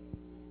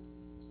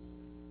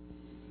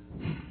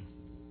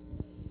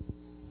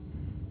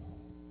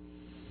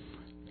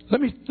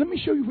 Let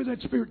me show you where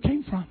that spirit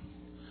came from.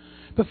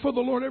 Before the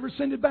Lord ever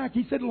sent it back,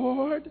 He said,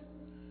 Lord,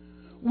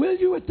 will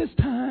you at this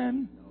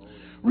time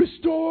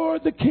restore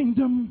the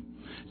kingdom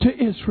to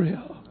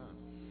Israel?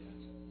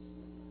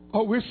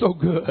 Oh, we're so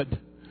good.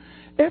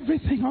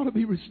 Everything ought to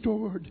be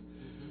restored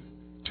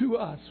to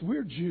us.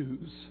 We're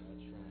Jews.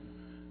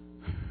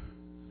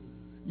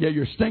 Yeah,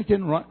 you're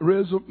stinking,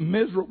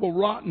 miserable,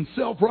 rotten,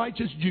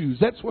 self-righteous Jews.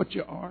 That's what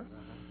you are.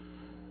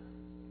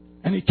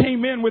 And He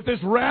came in with this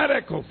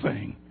radical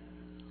thing.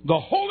 The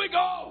Holy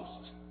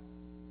Ghost.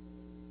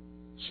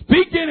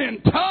 Speaking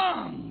in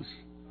tongues.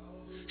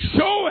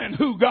 Showing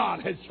who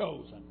God has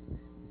chosen.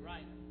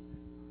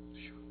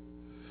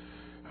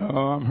 Oh,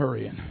 I'm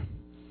hurrying.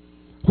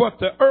 What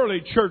the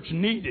early church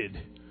needed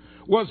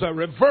was a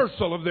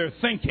reversal of their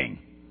thinking.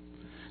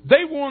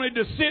 They wanted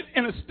to sit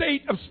in a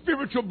state of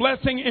spiritual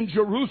blessing in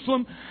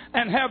Jerusalem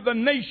and have the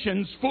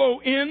nations flow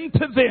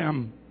into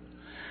them.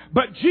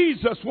 But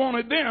Jesus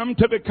wanted them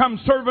to become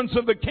servants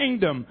of the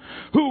kingdom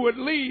who would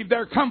leave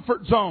their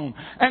comfort zone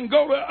and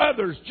go to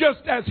others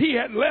just as He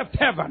had left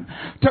heaven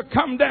to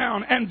come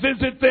down and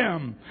visit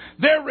them.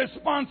 Their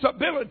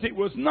responsibility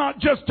was not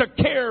just to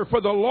care for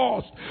the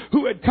lost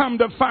who had come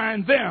to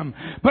find them,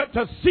 but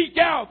to seek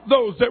out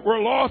those that were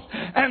lost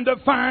and to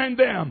find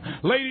them.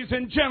 Ladies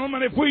and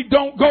gentlemen, if we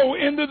don't go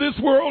into this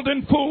world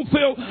and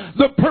fulfill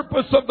the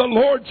purpose of the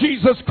Lord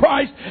Jesus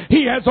Christ,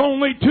 He has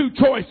only two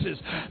choices.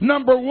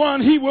 Number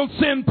one, He will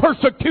send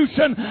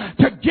persecution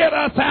to get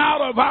us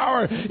out of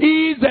our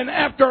ease and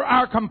after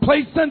our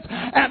complacence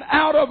and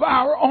out of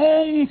our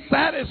own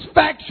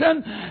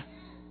satisfaction.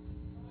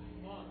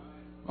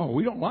 Oh,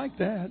 we don't like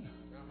that.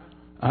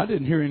 I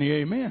didn't hear any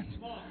amen.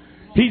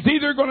 He's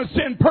either going to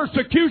send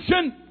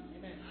persecution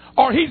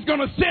or He's going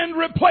to send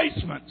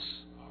replacements.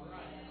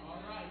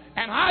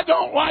 And I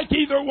don't like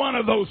either one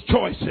of those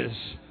choices.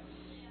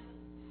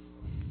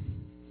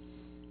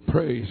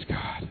 Praise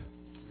God.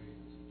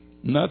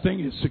 Nothing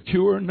is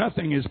secure.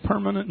 Nothing is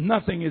permanent.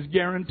 Nothing is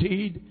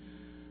guaranteed.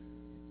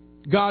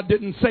 God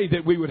didn't say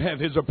that we would have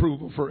His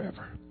approval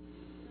forever.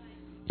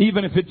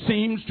 Even if it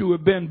seems to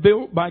have been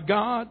built by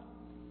God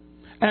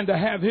and to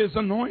have His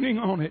anointing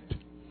on it.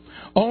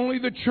 Only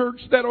the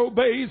church that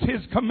obeys His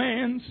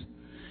commands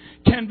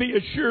can be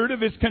assured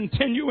of His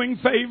continuing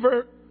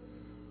favor.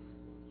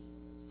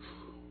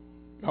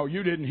 Oh,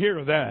 you didn't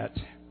hear that.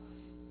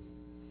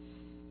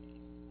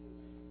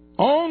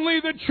 Only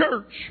the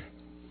church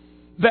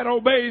that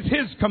obeys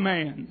His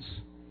commands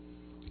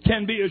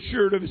can be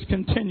assured of His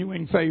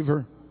continuing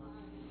favor.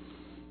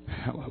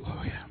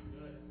 Hallelujah.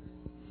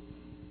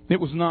 It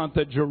was not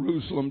that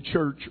Jerusalem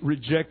church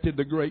rejected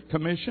the Great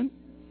Commission.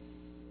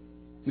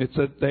 It's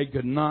that they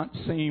could not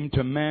seem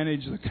to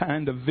manage the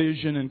kind of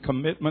vision and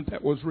commitment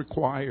that was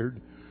required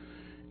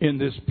in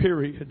this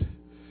period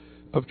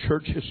of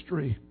church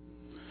history.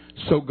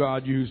 So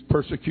God used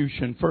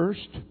persecution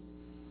first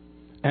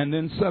and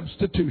then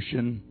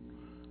substitution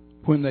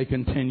when they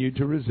continued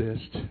to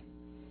resist.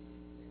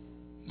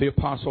 The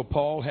Apostle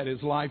Paul had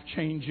his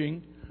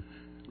life-changing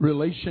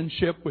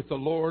relationship with the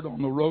Lord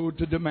on the road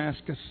to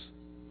Damascus.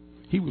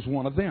 He was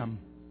one of them.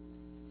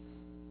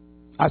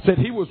 I said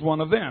he was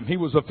one of them. He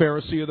was a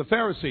Pharisee of the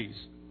Pharisees.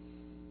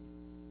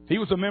 He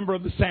was a member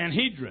of the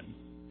Sanhedrin.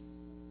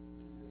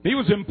 He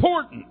was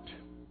important.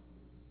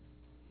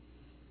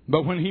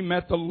 But when he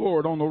met the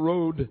Lord on the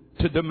road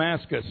to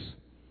Damascus,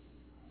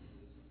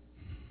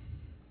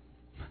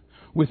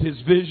 with his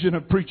vision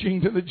of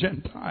preaching to the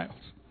Gentiles,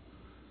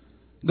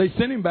 they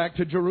sent him back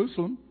to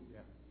Jerusalem.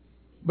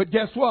 But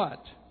guess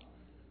what?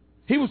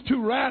 He was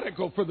too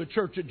radical for the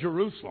church at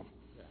Jerusalem.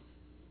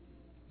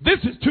 This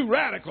is too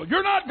radical.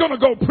 You're not going to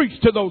go preach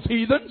to those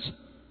heathens.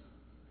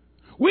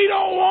 We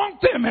don't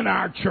want them in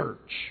our church.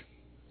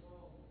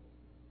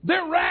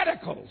 They're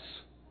radicals.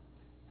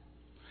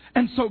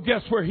 And so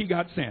guess where he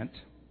got sent?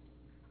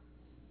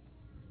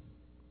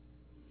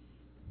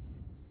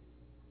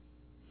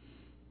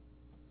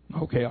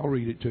 Okay, I'll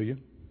read it to you.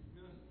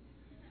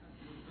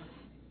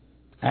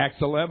 Acts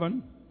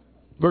 11,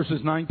 verses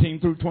 19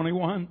 through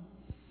 21.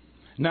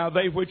 Now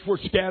they which were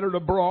scattered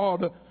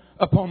abroad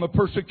upon the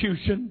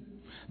persecution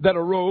that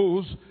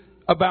arose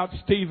about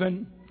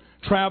Stephen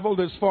traveled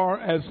as far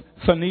as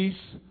Phoenice,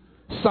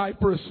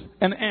 Cyprus,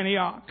 and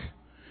Antioch,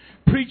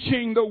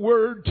 preaching the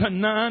word to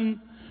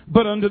none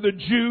but unto the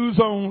Jews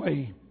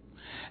only.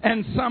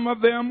 And some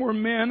of them were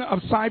men of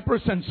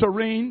Cyprus and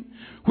Cyrene,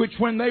 which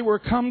when they were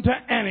come to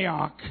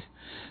Antioch,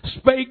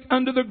 spake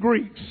unto the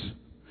Greeks,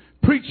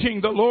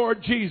 preaching the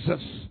Lord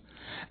Jesus.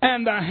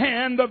 And the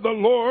hand of the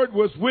Lord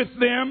was with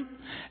them,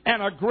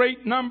 and a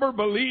great number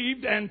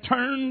believed and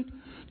turned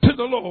to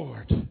the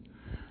Lord.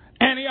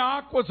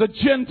 Antioch was a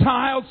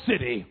Gentile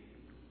city.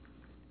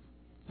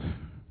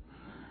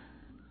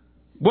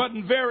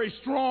 Wasn't very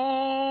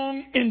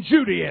strong in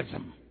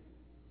Judaism.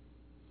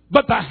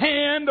 But the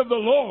hand of the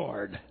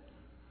Lord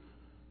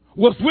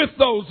was with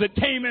those that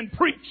came and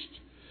preached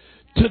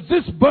to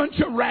this bunch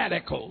of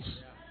radicals.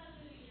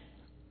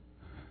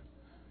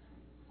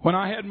 When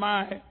I had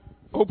my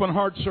open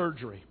heart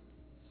surgery,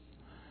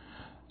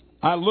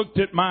 I looked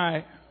at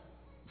my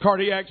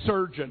cardiac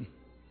surgeon.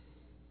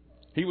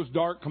 He was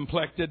dark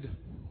complected,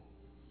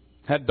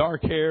 had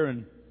dark hair,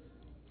 and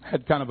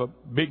had kind of a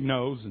big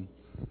nose. And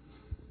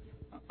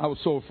I was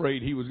so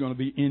afraid he was going to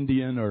be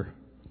Indian or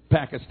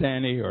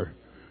Pakistani or,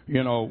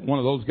 one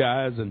of those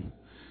guys. And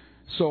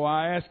so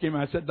I asked him,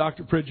 I said,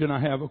 Dr. Pridgeon, I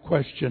have a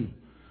question.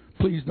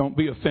 Please don't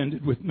be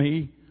offended with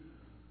me.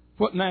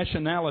 What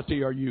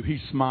nationality are you? He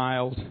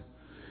smiled.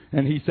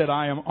 And he said,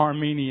 I am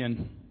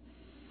Armenian.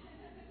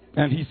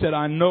 And he said,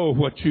 I know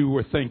what you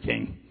were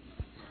thinking.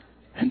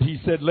 And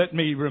he said, let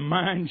me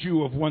remind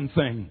you of one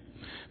thing.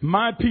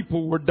 My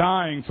people were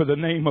dying for the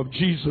name of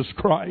Jesus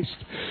Christ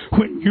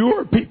when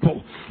your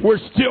people were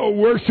still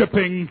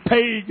worshiping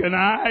pagan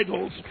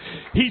idols.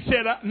 He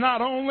said,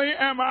 not only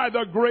am I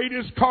the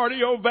greatest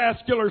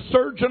cardiovascular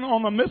surgeon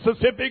on the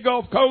Mississippi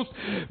Gulf Coast,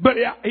 but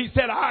he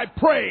said, I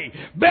pray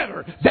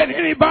better than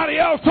anybody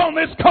else on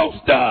this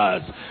coast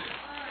does.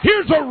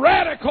 Here's a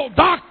radical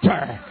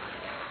doctor.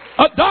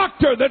 A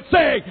doctor that's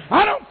saying,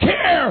 I don't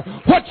care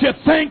what you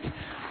think.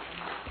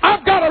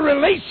 I've got a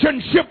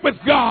relationship with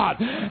God.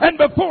 And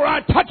before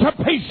I touch a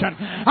patient,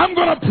 I'm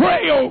going to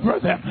pray over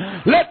them.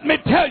 Let me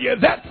tell you,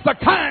 that's the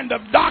kind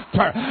of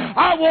doctor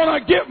I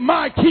want to give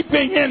my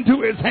keeping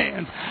into his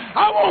hands.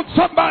 I want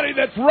somebody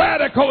that's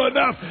radical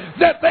enough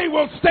that they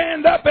will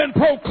stand up and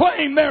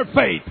proclaim their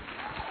faith.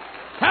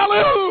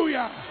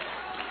 Hallelujah.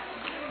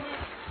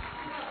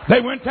 They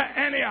went to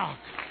Antioch.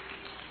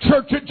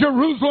 Church at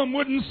Jerusalem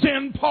wouldn't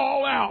send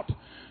Paul out.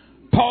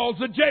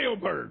 Paul's a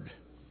jailbird.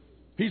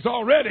 He's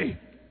already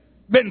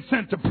been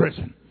sent to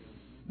prison.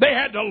 They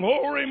had to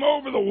lower him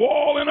over the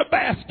wall in a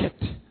basket.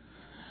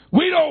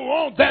 We don't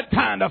want that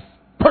kind of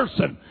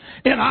person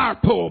in our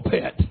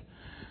pulpit.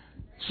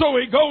 So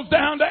he goes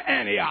down to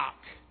Antioch.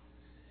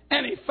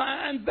 And he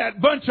finds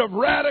that bunch of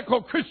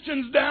radical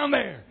Christians down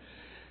there.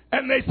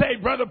 And they say,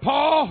 Brother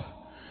Paul,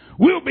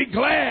 we'll be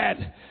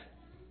glad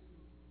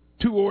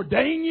to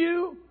ordain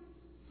you,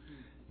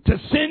 to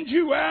send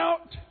you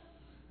out.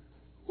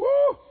 Woo!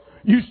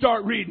 You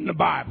start reading the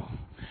Bible.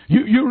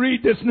 You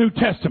read this New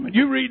Testament.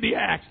 You read the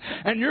Acts.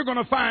 And you're going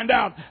to find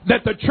out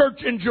that the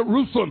church in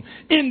Jerusalem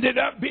ended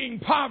up being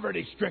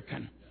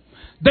poverty-stricken.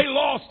 They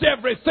lost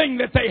everything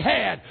that they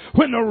had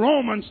when the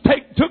Romans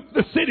took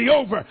the city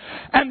over.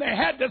 And they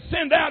had to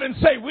send out and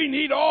say, we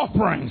need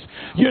offerings.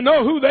 You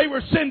know who they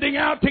were sending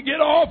out to get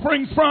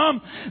offerings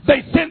from?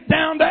 They sent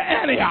down to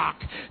Antioch,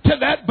 to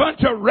that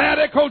bunch of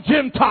radical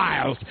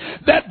Gentiles.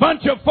 That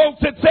bunch of folks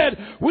that said,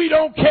 we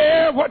don't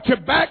care what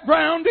your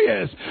background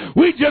is.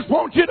 We just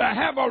want you to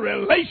have a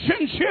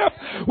relationship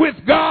with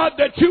God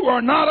that you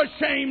are not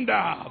ashamed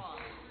of.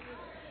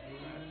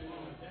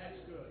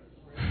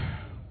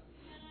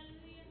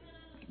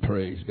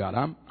 Praise God.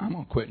 I'm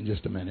going to quit in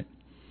just a minute.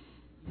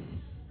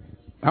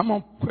 I'm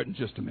going to quit in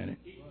just a minute.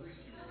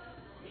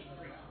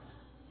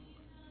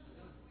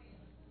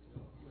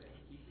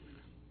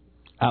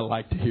 I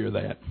like to hear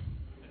that.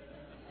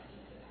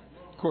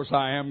 Of course,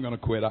 I am going to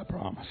quit, I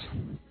promise.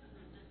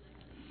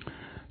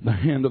 The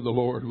hand of the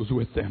Lord was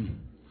with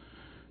them.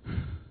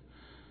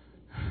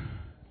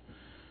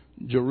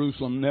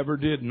 Jerusalem never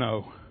did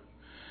know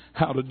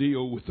how to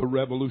deal with the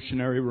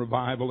revolutionary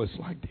revivalists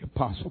like the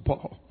Apostle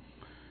Paul.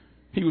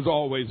 He was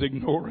always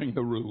ignoring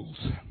the rules.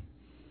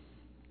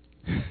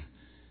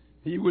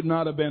 He would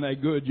not have been a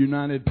good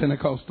United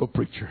Pentecostal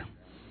preacher.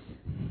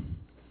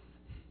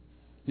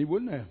 He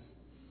wouldn't have.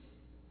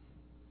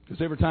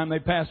 Because every time they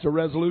passed a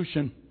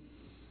resolution,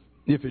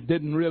 if it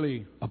didn't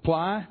really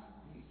apply,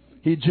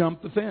 he'd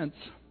jump the fence.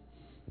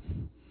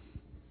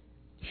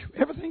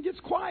 Everything gets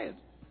quiet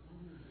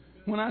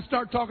when I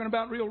start talking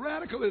about real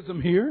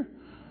radicalism here.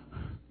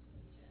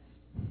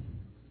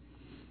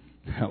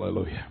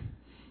 Hallelujah.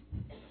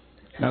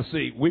 Now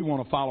see, we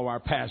want to follow our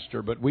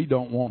pastor, but we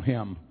don't want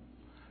him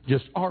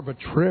just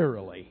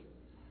arbitrarily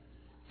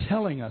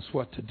telling us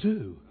what to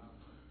do.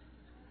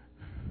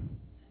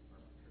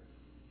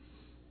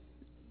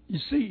 You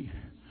see,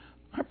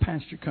 our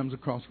pastor comes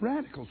across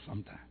radical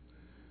sometimes.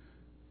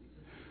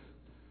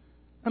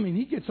 I mean,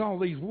 he gets all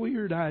these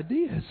weird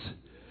ideas.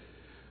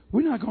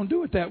 We're not going to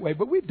do it that way,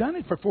 but we've done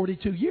it for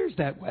 42 years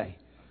that way.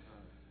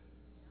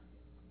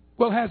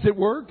 Well, has it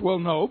worked? Well,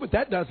 no, but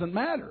that doesn't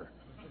matter.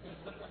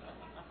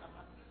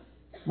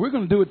 We're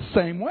going to do it the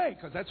same way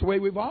because that's the way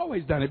we've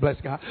always done it, bless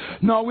God.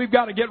 No, we've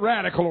got to get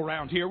radical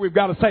around here. We've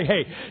got to say,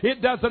 hey,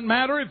 it doesn't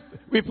matter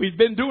if we've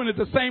been doing it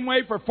the same way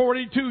for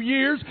 42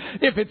 years.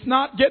 If it's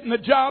not getting the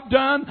job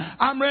done,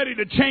 I'm ready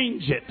to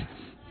change it.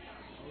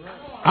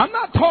 I'm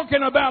not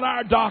talking about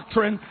our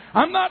doctrine.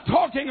 I'm not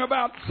talking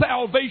about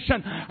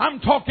salvation.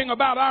 I'm talking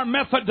about our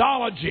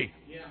methodology.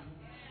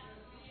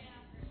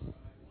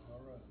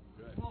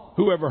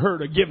 Who ever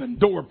heard of giving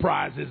door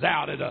prizes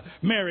out at a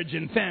marriage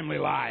and family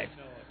life?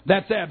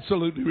 That's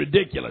absolutely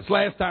ridiculous.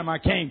 Last time I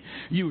came,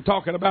 you were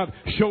talking about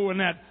showing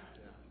that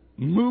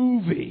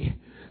movie,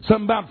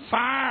 something about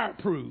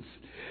fireproof.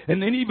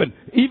 And then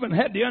even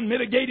had the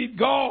unmitigated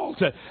gall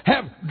to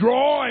have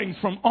drawings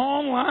from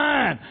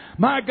online.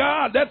 My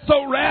God, that's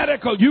so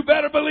radical. You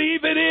better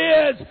believe it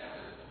is.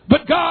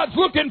 But God's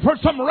looking for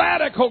some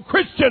radical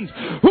Christians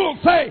who will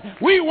say,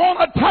 we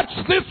want to touch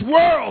this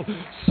world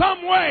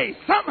some way,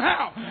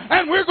 somehow,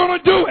 and we're going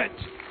to do it.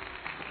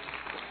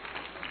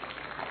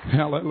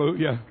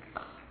 Hallelujah.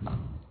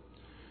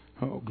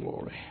 Oh,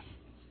 glory.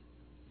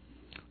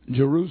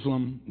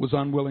 Jerusalem was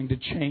unwilling to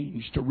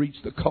change to reach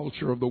the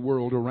culture of the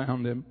world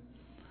around them.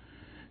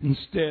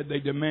 Instead, they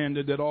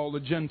demanded that all the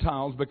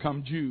Gentiles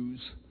become Jews.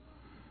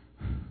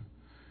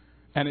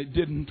 And it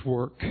didn't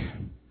work.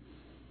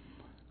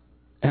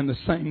 And the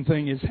same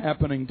thing is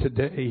happening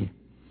today.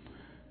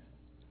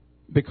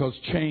 Because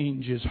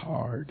change is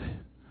hard.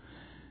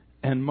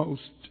 And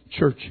most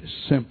churches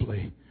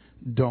simply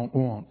don't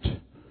want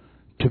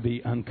to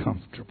be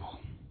uncomfortable.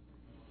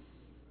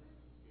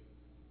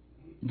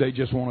 They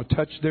just want to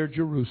touch their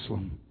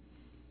Jerusalem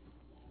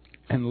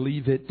and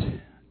leave it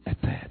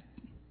at that.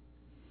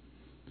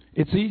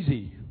 It's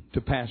easy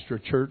to pastor a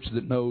church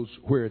that knows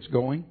where it's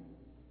going.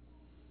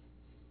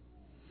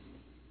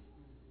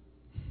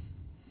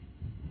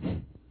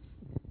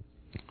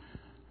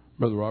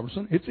 Brother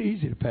Robertson, it's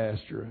easy to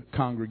pastor a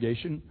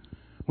congregation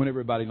when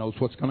everybody knows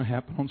what's going to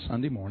happen on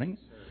Sunday morning,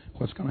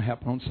 what's going to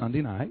happen on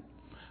Sunday night,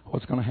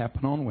 what's going to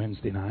happen on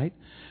Wednesday night.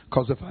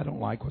 Because if I don't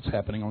like what's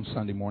happening on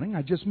Sunday morning,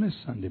 I just miss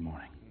Sunday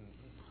morning.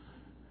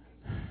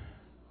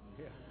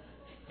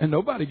 And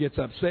nobody gets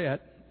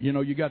upset. You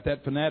know, you got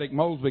that fanatic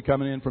Mosby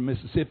coming in from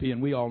Mississippi,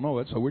 and we all know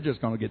it, so we're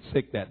just going to get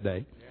sick that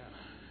day.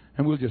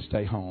 And we'll just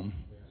stay home.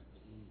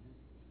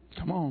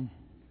 Come on.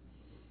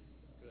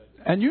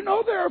 And you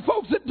know there are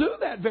folks that do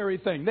that very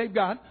thing. They've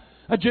got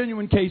a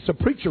genuine case of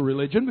preacher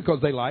religion because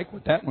they like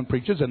what that one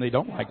preaches and they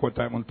don't like what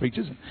that one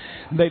preaches.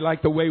 And they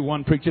like the way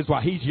one preaches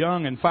while he's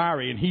young and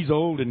fiery and he's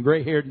old and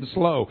gray-haired and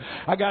slow.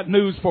 I got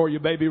news for you,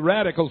 baby.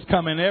 Radicals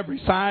come in every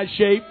size,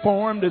 shape,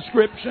 form,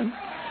 description,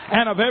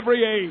 and of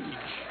every age.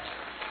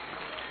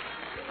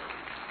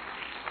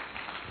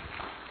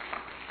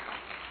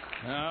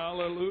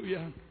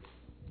 Hallelujah.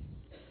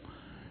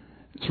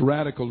 It's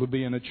radical to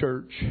be in a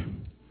church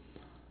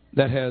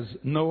that has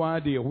no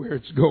idea where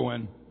it's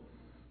going,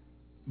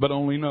 but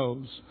only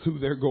knows who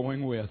they're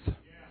going with.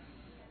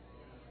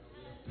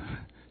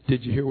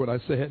 Did you hear what I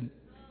said?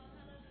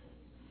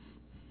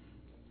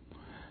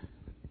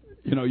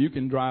 You know, you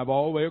can drive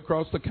all the way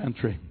across the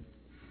country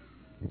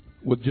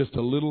with just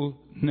a little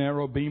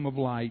narrow beam of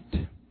light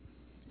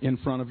in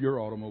front of your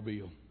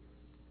automobile.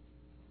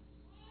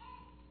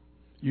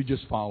 You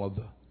just follow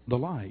the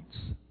lights.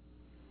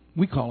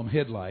 We call them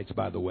headlights,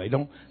 by the way.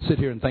 Don't sit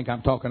here and think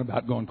I'm talking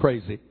about going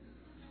crazy.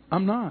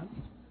 I'm not.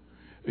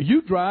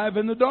 You drive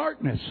in the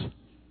darkness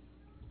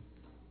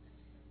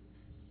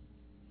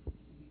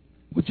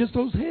with just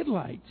those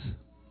headlights.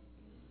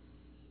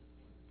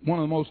 One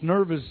of the most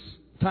nervous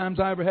times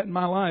I ever had in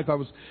my life, I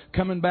was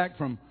coming back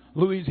from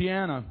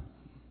Louisiana,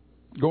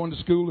 going to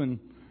school in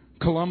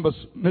Columbus,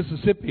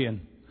 Mississippi,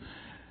 and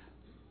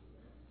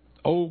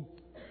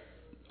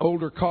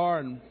older car,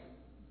 and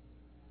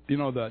you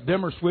know, the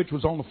dimmer switch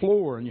was on the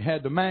floor and you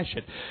had to mash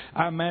it.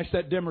 I mashed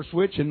that dimmer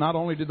switch, and not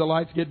only did the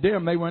lights get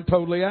dim, they went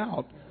totally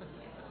out.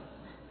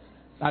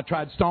 I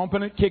tried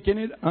stomping it, kicking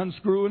it,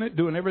 unscrewing it,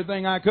 doing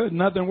everything I could.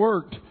 Nothing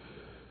worked.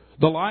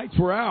 The lights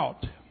were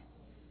out.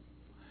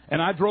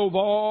 And I drove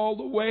all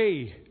the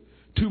way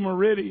to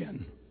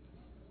Meridian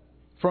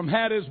from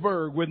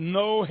Hattiesburg with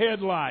no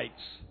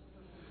headlights.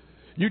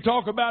 You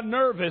talk about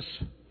nervous.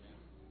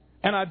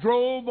 And I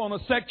drove on a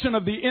section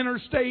of the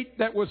interstate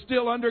that was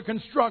still under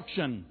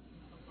construction.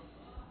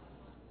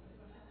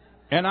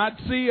 And I'd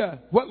see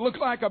what looked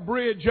like a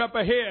bridge up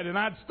ahead, and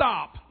I'd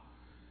stop.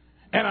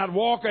 And I'd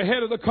walk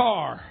ahead of the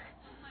car.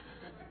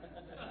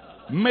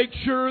 Make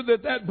sure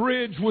that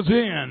bridge was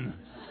in.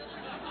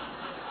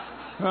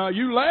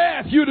 You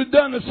laugh, you'd have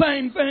done the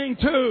same thing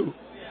too.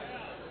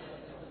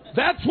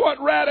 That's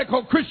what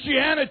radical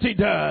Christianity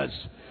does.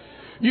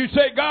 You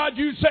say, God,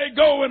 you say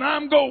go, and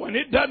I'm going.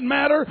 It doesn't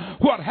matter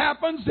what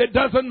happens. It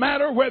doesn't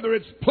matter whether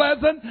it's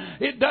pleasant.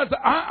 It doesn't.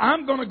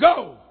 I'm going to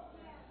go.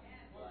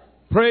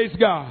 Praise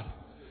God.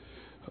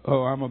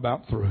 Oh, I'm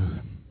about through.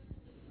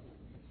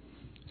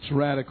 It's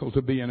radical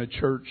to be in a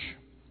church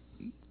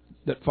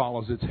that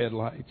follows its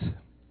headlights.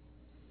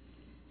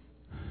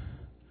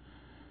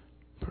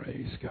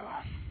 Praise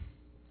God.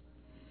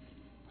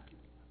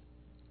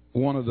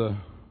 One of the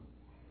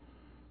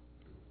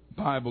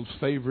Bible's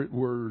favorite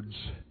words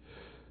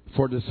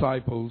for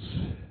disciples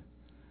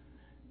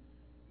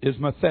is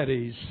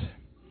mathetes.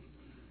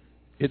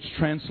 It's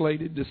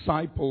translated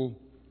disciple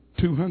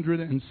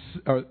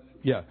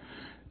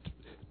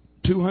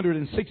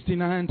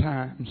 269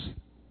 times.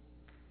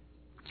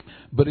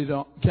 But it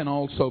can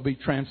also be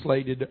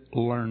translated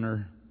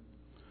learner.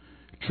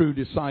 True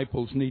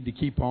disciples need to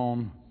keep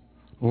on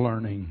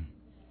learning.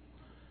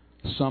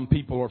 Some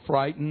people are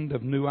frightened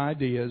of new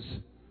ideas.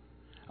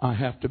 I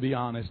have to be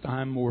honest,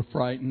 I'm more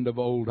frightened of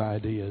old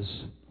ideas.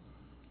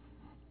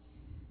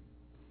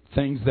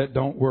 Things that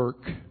don't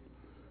work,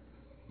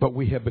 but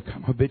we have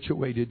become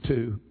habituated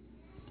to.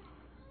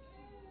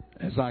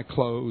 As I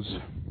close,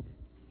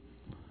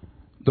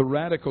 the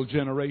radical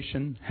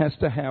generation has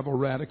to have a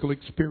radical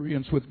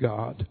experience with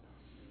God.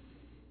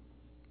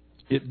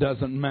 It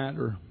doesn't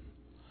matter.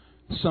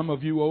 Some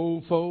of you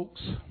old folks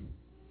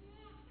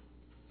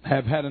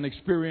have had an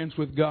experience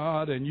with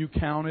God, and you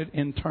count it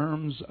in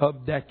terms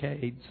of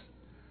decades.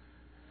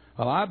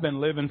 Well, I've been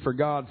living for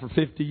God for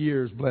 50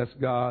 years, bless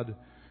God,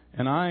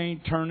 and I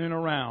ain't turning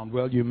around.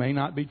 Well, you may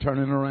not be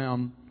turning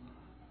around,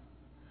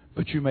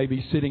 but you may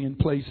be sitting in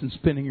place and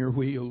spinning your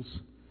wheels.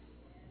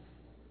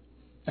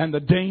 And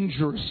the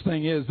dangerous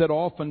thing is that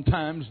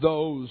oftentimes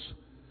those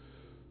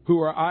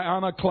who are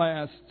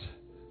iconoclast,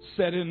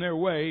 set in their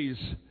ways,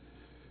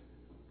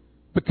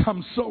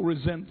 become so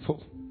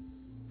resentful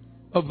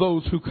of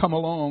those who come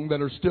along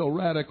that are still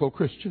radical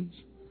Christians.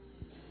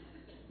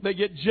 They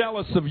get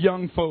jealous of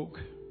young folk.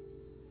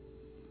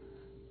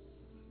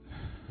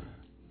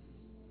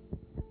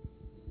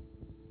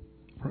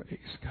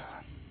 Praise God.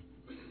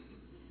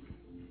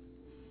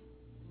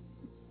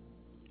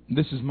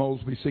 This is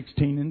Mosby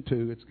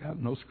 16:2. It's got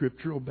no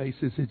scriptural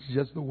basis. It's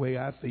just the way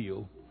I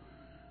feel.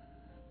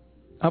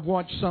 I've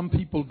watched some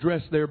people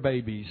dress their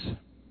babies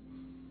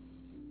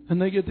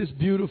And they get this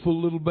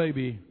beautiful little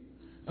baby,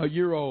 a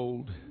year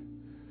old.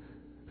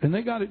 And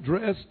they got it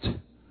dressed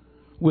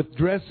with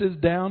dresses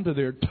down to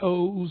their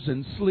toes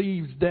and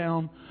sleeves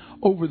down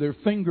over their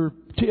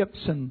fingertips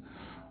and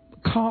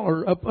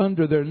collar up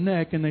under their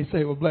neck. And they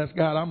say, well, bless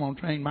God, I'm going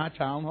to train my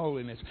child in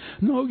holiness.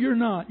 No, you're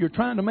not. You're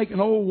trying to make an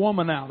old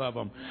woman out of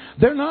them.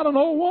 They're not an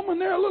old woman.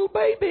 They're a little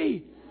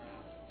baby.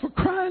 For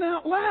crying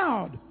out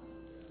loud.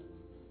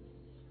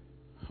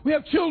 We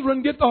have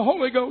children get the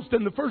Holy Ghost,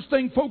 and the first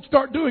thing folks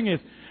start doing is,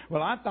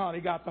 well, I thought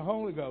he got the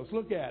Holy Ghost.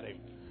 Look at him.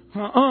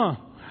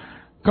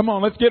 Come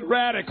on, let's get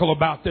radical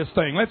about this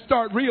thing. Let's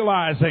start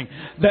realizing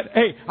that,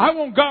 hey, I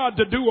want God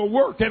to do a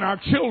work in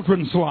our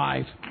children's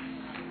life.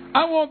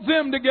 I want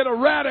them to get a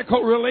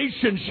radical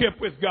relationship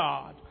with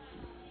God.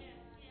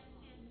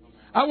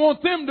 I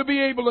want them to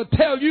be able to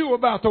tell you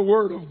about the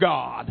Word of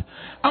God.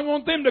 I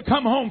want them to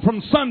come home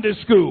from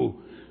Sunday school,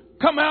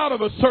 come out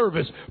of a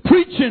service,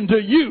 preaching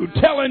to you,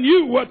 telling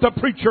you what the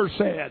preacher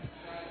said.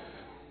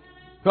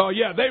 Oh,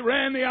 yeah, they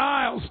ran the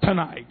aisles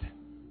tonight.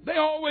 They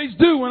always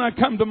do when I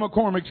come to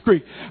McCormick's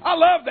Creek. I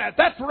love that.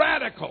 That's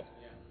radical.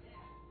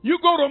 You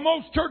go to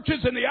most churches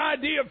and the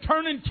idea of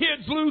turning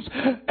kids loose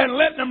and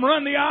letting them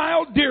run the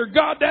aisle, dear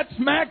God, that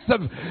smacks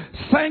of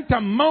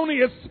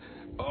sanctimonious.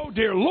 Oh,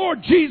 dear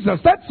Lord Jesus,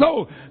 that's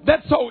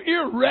so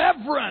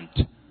irreverent.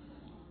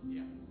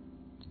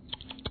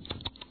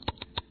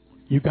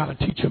 You got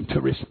to teach them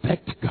to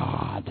respect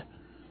God.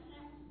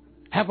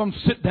 Have them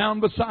sit down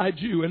beside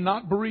you and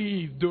not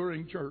breathe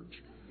during church.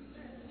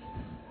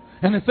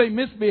 And if they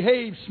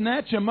misbehave,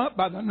 snatch them up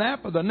by the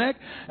nape of the neck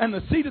and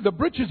the seat of the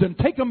breeches and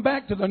take them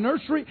back to the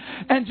nursery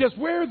and just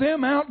wear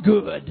them out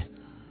good.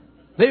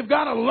 They've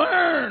got to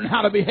learn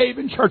how to behave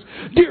in church.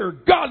 Dear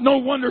God, no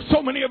wonder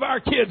so many of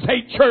our kids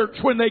hate church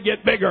when they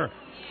get bigger.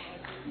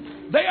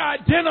 They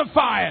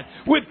identify it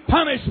with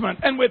punishment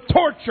and with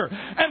torture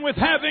and with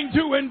having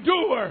to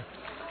endure.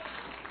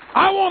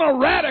 I want a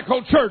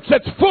radical church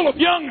that's full of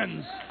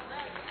young'uns.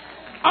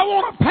 I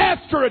want to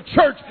pastor a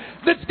church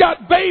that's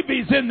got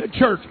babies in the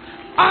church.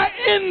 I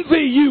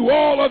envy you,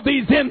 all of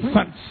these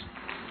infants.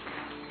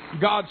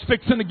 God's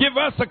fixing to give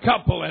us a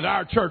couple at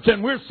our church,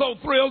 and we're so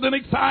thrilled and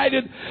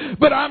excited,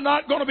 but I'm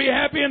not going to be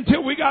happy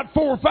until we got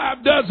 4 or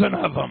 5 dozen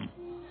of them.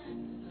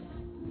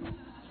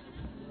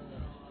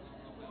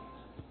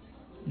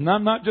 And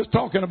I'm not just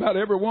talking about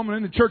every woman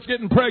in the church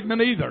getting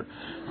pregnant either.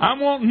 I'm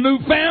wanting new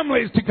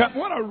families to come.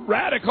 What a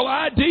radical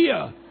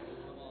idea.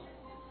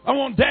 I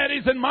want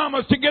daddies and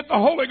mamas to get the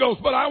Holy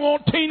Ghost, but I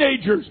want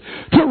teenagers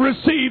to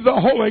receive the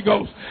Holy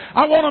Ghost.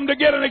 I want them to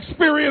get an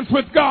experience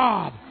with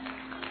God.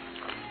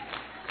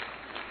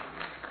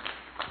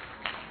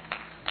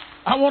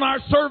 I want our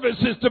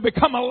services to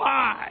become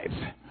alive.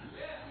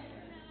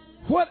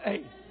 What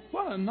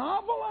a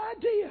novel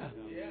idea.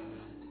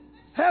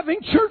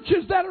 Having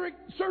churches that are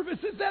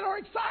services that are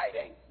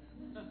exciting.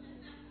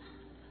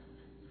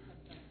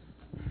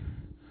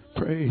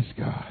 Praise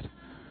God.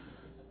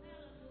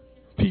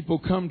 People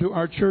come to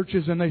our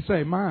churches and they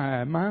say,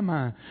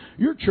 my,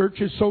 your church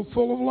is so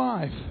full of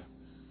life.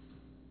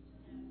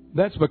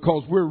 That's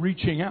because we're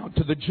reaching out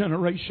to the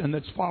generation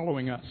that's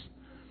following us.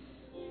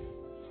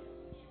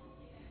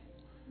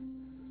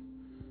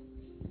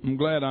 I'm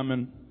glad I'm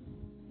in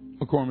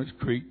McCormick's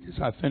Creek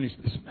as I finish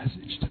this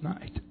message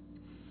tonight.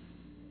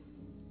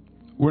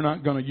 We're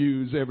not going to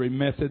use every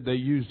method they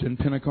used in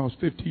Pentecost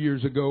 50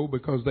 years ago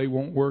because they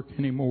won't work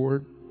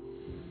anymore.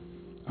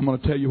 I'm going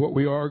to tell you what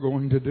we are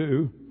going to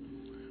do.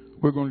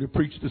 We're going to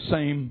preach the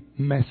same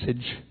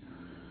message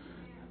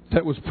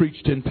that was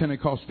preached in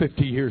Pentecost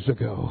 50 years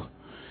ago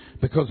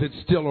because it's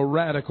still a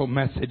radical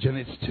message and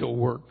it still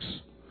works.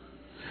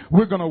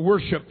 We're going to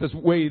worship this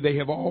way they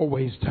have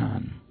always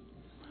done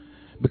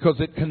because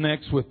it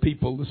connects with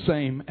people the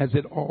same as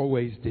it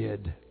always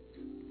did.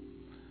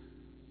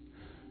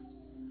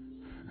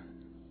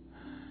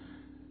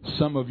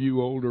 Some of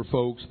you older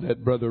folks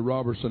that Brother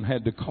Robertson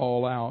had to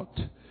call out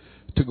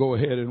to go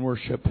ahead and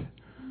worship,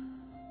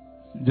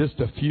 just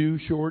a few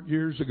short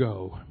years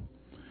ago,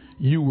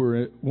 you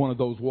were one of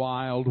those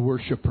wild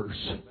worshipers.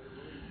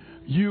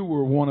 You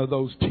were one of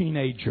those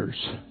teenagers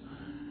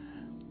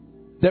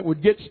that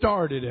would get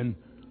started and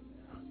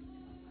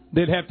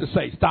they'd have to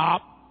say,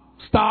 stop,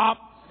 stop,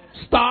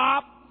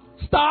 stop,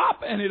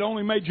 stop, and it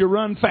only made you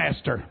run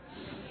faster.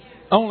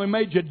 Only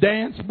made you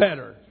dance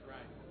better.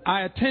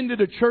 I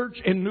attended a church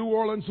in New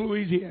Orleans,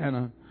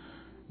 Louisiana.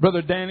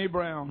 Brother Danny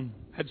Brown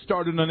had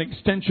started an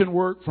extension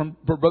work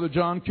for Brother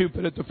John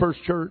Cupid at the First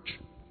Church.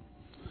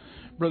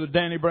 Brother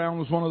Danny Brown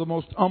was one of the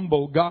most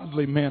humble,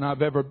 godly men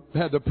I've ever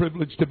had the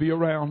privilege to be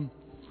around.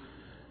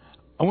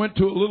 I went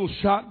to a little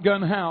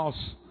shotgun house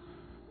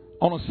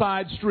on a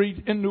side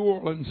street in New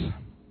Orleans.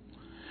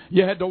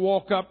 You had to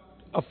walk up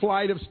a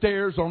flight of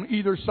stairs on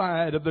either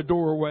side of the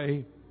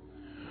doorway.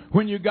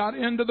 When you got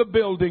into the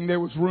building, there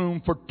was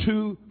room for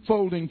 2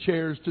 folding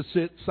chairs to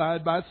sit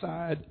side by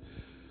side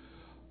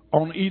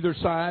on either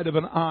side of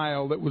an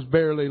aisle that was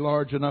barely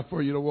large enough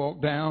for you to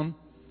walk down.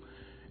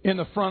 In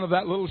the front of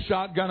that little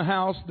shotgun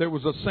house, there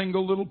was a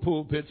single little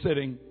pulpit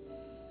sitting.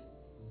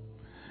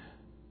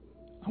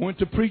 I went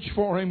to preach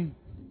for him.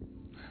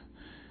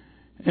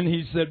 And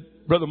he said,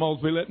 Brother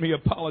Mosby, let me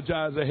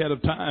apologize ahead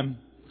of time.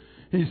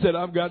 He said,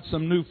 I've got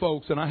some new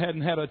folks, and I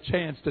hadn't had a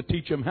chance to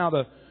teach them how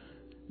to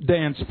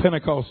dance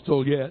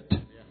Pentecostal yet.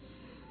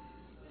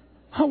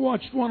 I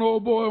watched one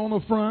old boy on the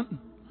front.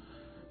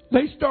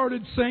 They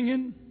started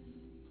singing,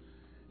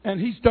 and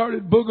he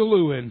started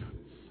boogalooing.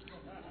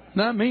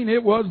 And I mean,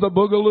 it was the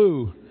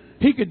boogaloo.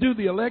 He could do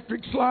the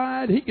electric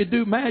slide. He could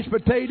do mashed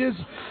potatoes.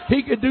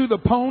 He could do the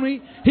pony.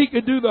 He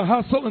could do the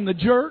hustle and the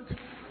jerk.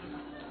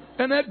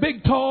 And that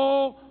big,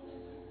 tall,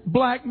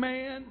 black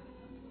man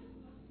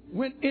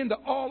went into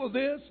all of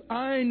this.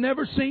 I ain't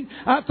never seen.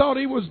 I thought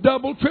he was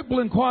double, triple,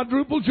 and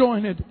quadruple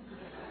jointed.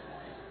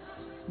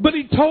 But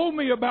he told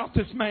me about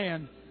this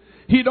man.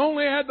 He'd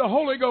only had the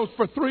Holy Ghost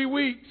for 3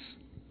 weeks.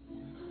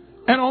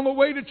 And on the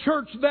way to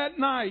church that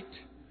night,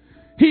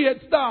 he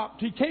had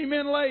stopped. He came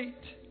in late.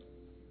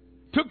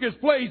 Took his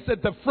place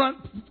at the front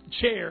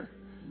chair.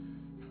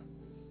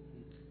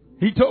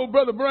 He told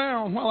Brother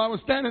Brown while I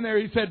was standing there,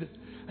 he said,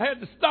 I had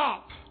to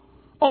stop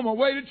on my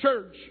way to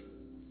church.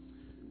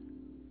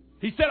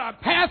 He said, I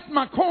passed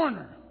my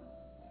corner,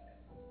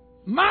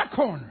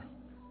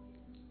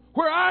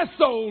 where I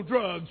sold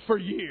drugs for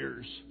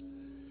years.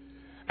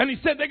 And he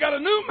said, they got a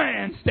new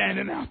man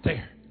standing out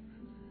there.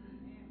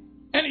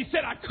 And he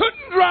said, I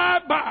couldn't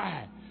drive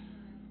by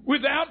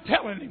without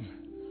telling him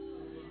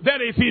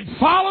that if he'd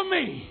follow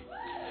me,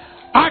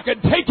 I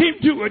could take him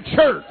to a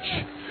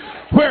church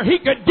where he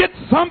could get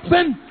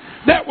something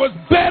that was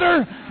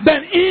better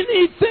than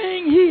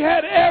anything he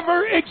had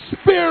ever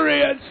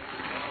experienced.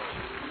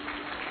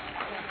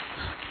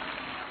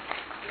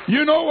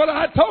 You know what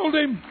I told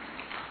him?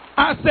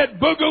 I said,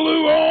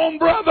 boogaloo on,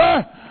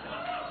 brother.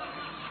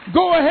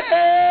 Go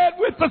ahead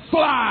with the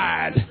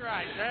slide.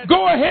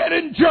 Go ahead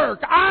and jerk.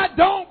 I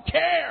don't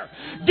care.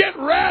 Get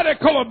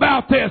radical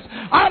about this.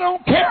 I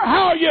don't care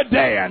how you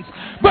dance,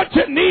 but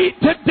you need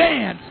to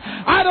dance.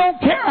 I don't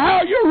care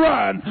how you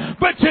run,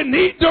 but you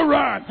need to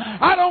run.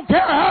 I don't care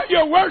how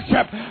you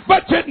worship,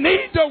 but you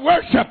need to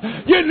worship.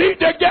 You need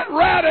to get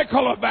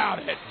radical about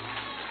it.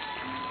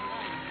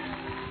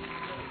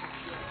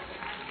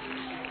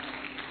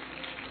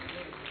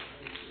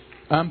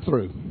 I'm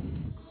through.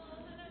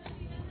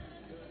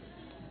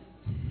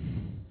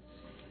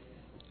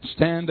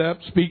 Stand up,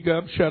 speak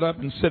up, shut up,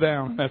 and sit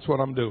down. That's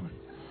what I'm doing.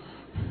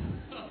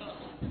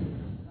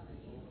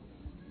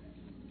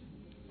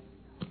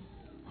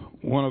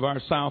 One of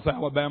our South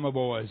Alabama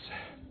boys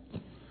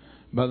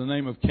by the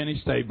name of Kenny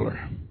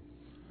Stabler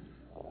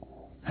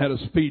had a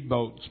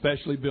speedboat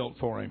specially built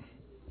for him.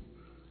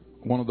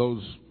 One of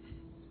those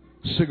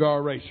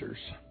cigar racers.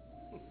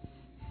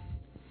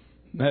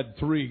 It had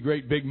 3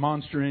 great big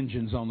monster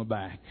engines on the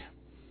back.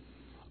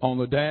 On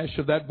the dash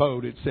of that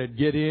boat it said,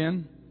 get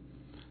in,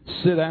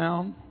 sit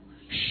down,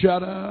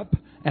 shut up,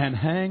 and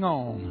hang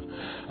on.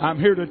 I'm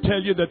here to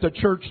tell you that the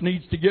church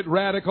needs to get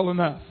radical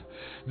enough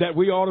that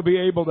we ought to be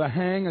able to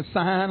hang a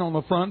sign on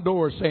the front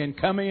door saying,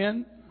 come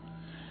in,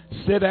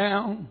 sit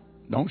down,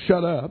 don't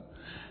shut up,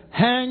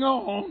 hang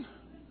on,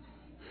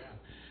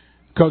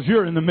 because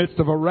you're in the midst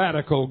of a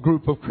radical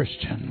group of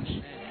Christians.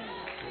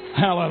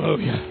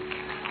 Hallelujah.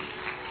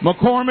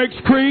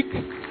 McCormick's Creek,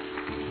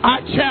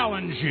 I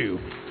challenge you.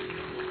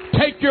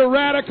 Take your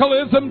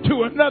radicalism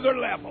to another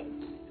level.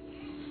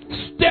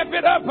 Step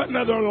it up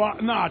another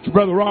notch,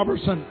 Brother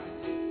Robertson.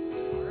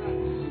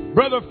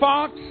 Brother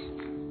Fox,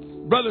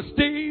 Brother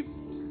Steve,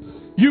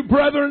 you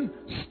brethren,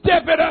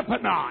 step it up a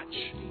notch.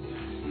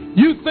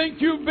 You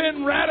think you've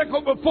been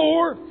radical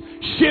before?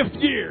 Shift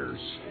gears.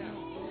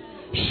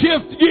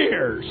 Shift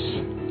gears.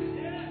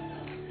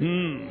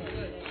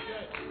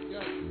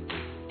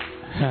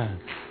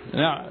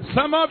 Now,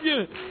 some of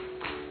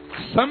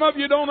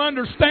you don't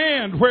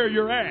understand where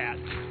you're at.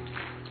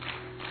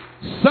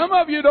 Some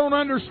of you don't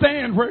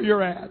understand where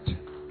you're at.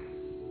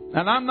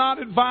 And I'm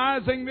not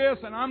advising this,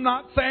 and I'm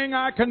not saying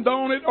I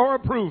condone it or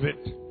approve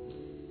it.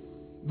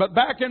 But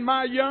back in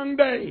my young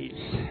days,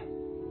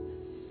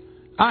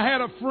 I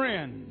had a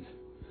friend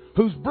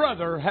whose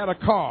brother had a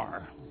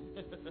car.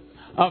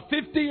 A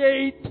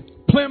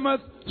 58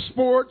 Plymouth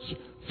Sports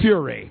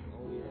Fury.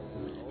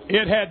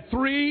 It had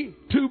 3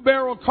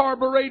 two-barrel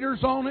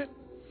carburetors on it.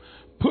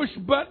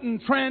 Push-button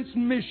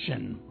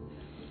transmission.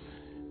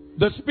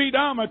 The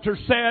speedometer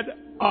said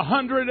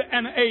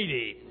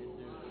 180.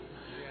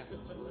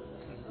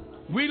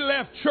 We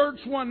left church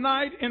one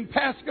night in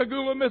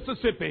Pascagoula,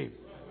 Mississippi.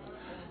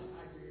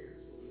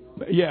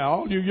 Yeah,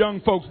 all you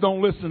young folks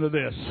don't listen to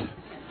this.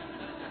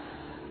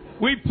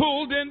 We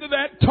pulled into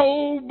that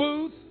toll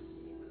booth,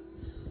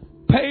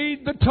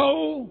 paid the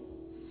toll,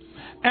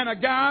 and a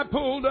guy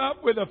pulled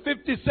up with a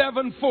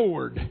 57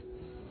 Ford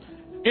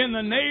in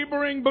the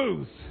neighboring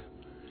booth.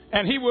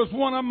 And he was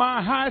one of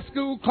my high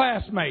school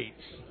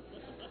classmates.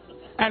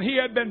 And he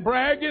had been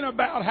bragging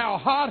about how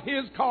hot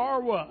his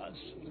car was.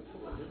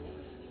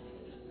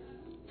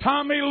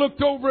 Tommy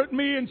looked over at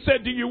me and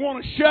said, do you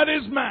want to shut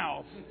his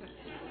mouth?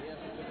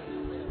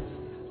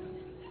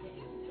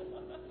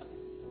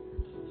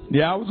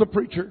 Yeah, I was a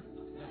preacher.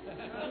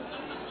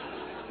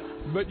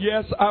 But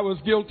yes, I was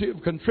guilty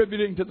of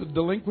contributing to the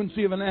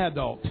delinquency of an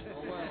adult.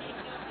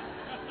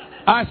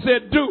 I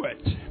said, do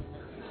it.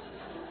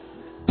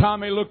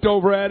 Tommy looked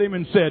over at him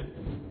and said,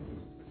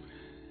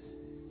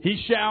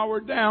 he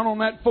showered down on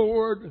that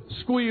Ford,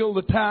 squealed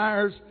the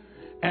tires,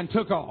 and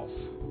took off.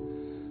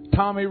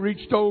 Tommy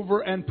reached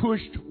over and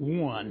pushed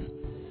 1.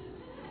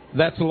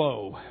 That's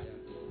low.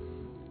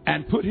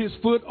 And put his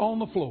foot on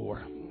the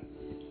floor.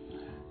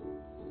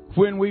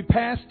 When we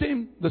passed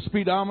him, the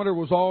speedometer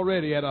was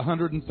already at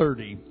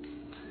 130.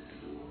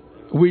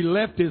 We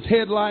left his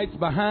headlights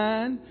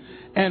behind,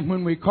 and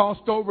when we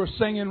crossed over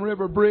Singing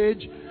River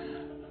Bridge,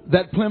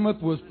 that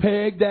Plymouth was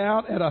pegged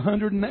out at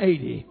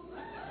 180.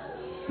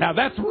 Now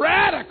that's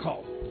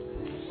radical.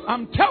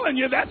 I'm telling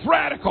you, that's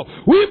radical.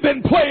 We've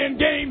been playing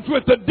games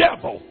with the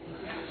devil.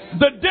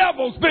 The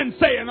devil's been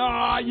saying,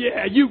 "Ah,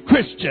 yeah, you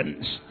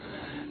Christians."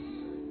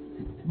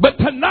 But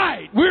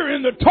tonight, we're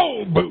in the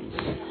toll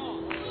booth.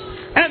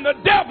 And the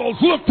devil's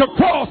looked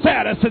across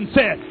at us and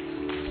said,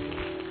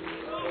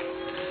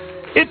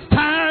 it's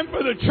time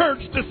for the church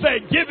to say,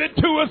 give it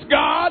to us,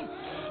 God.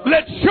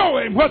 Let's show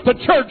him what the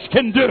church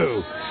can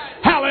do.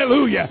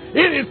 Hallelujah.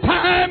 It is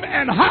time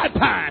and high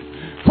time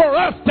for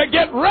us to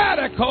get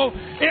radical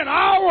in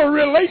our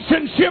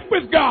relationship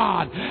with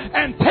God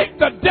and take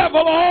the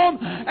devil on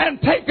and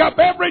take up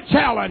every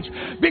challenge,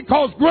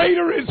 because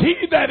greater is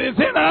he that is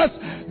in us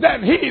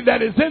than he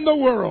that is in the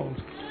world.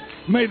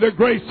 May the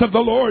grace of the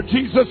Lord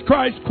Jesus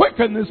Christ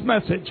quicken this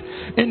message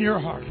in your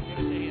heart.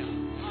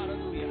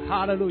 Hallelujah.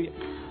 Hallelujah.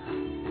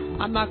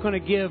 I'm not going to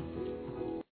give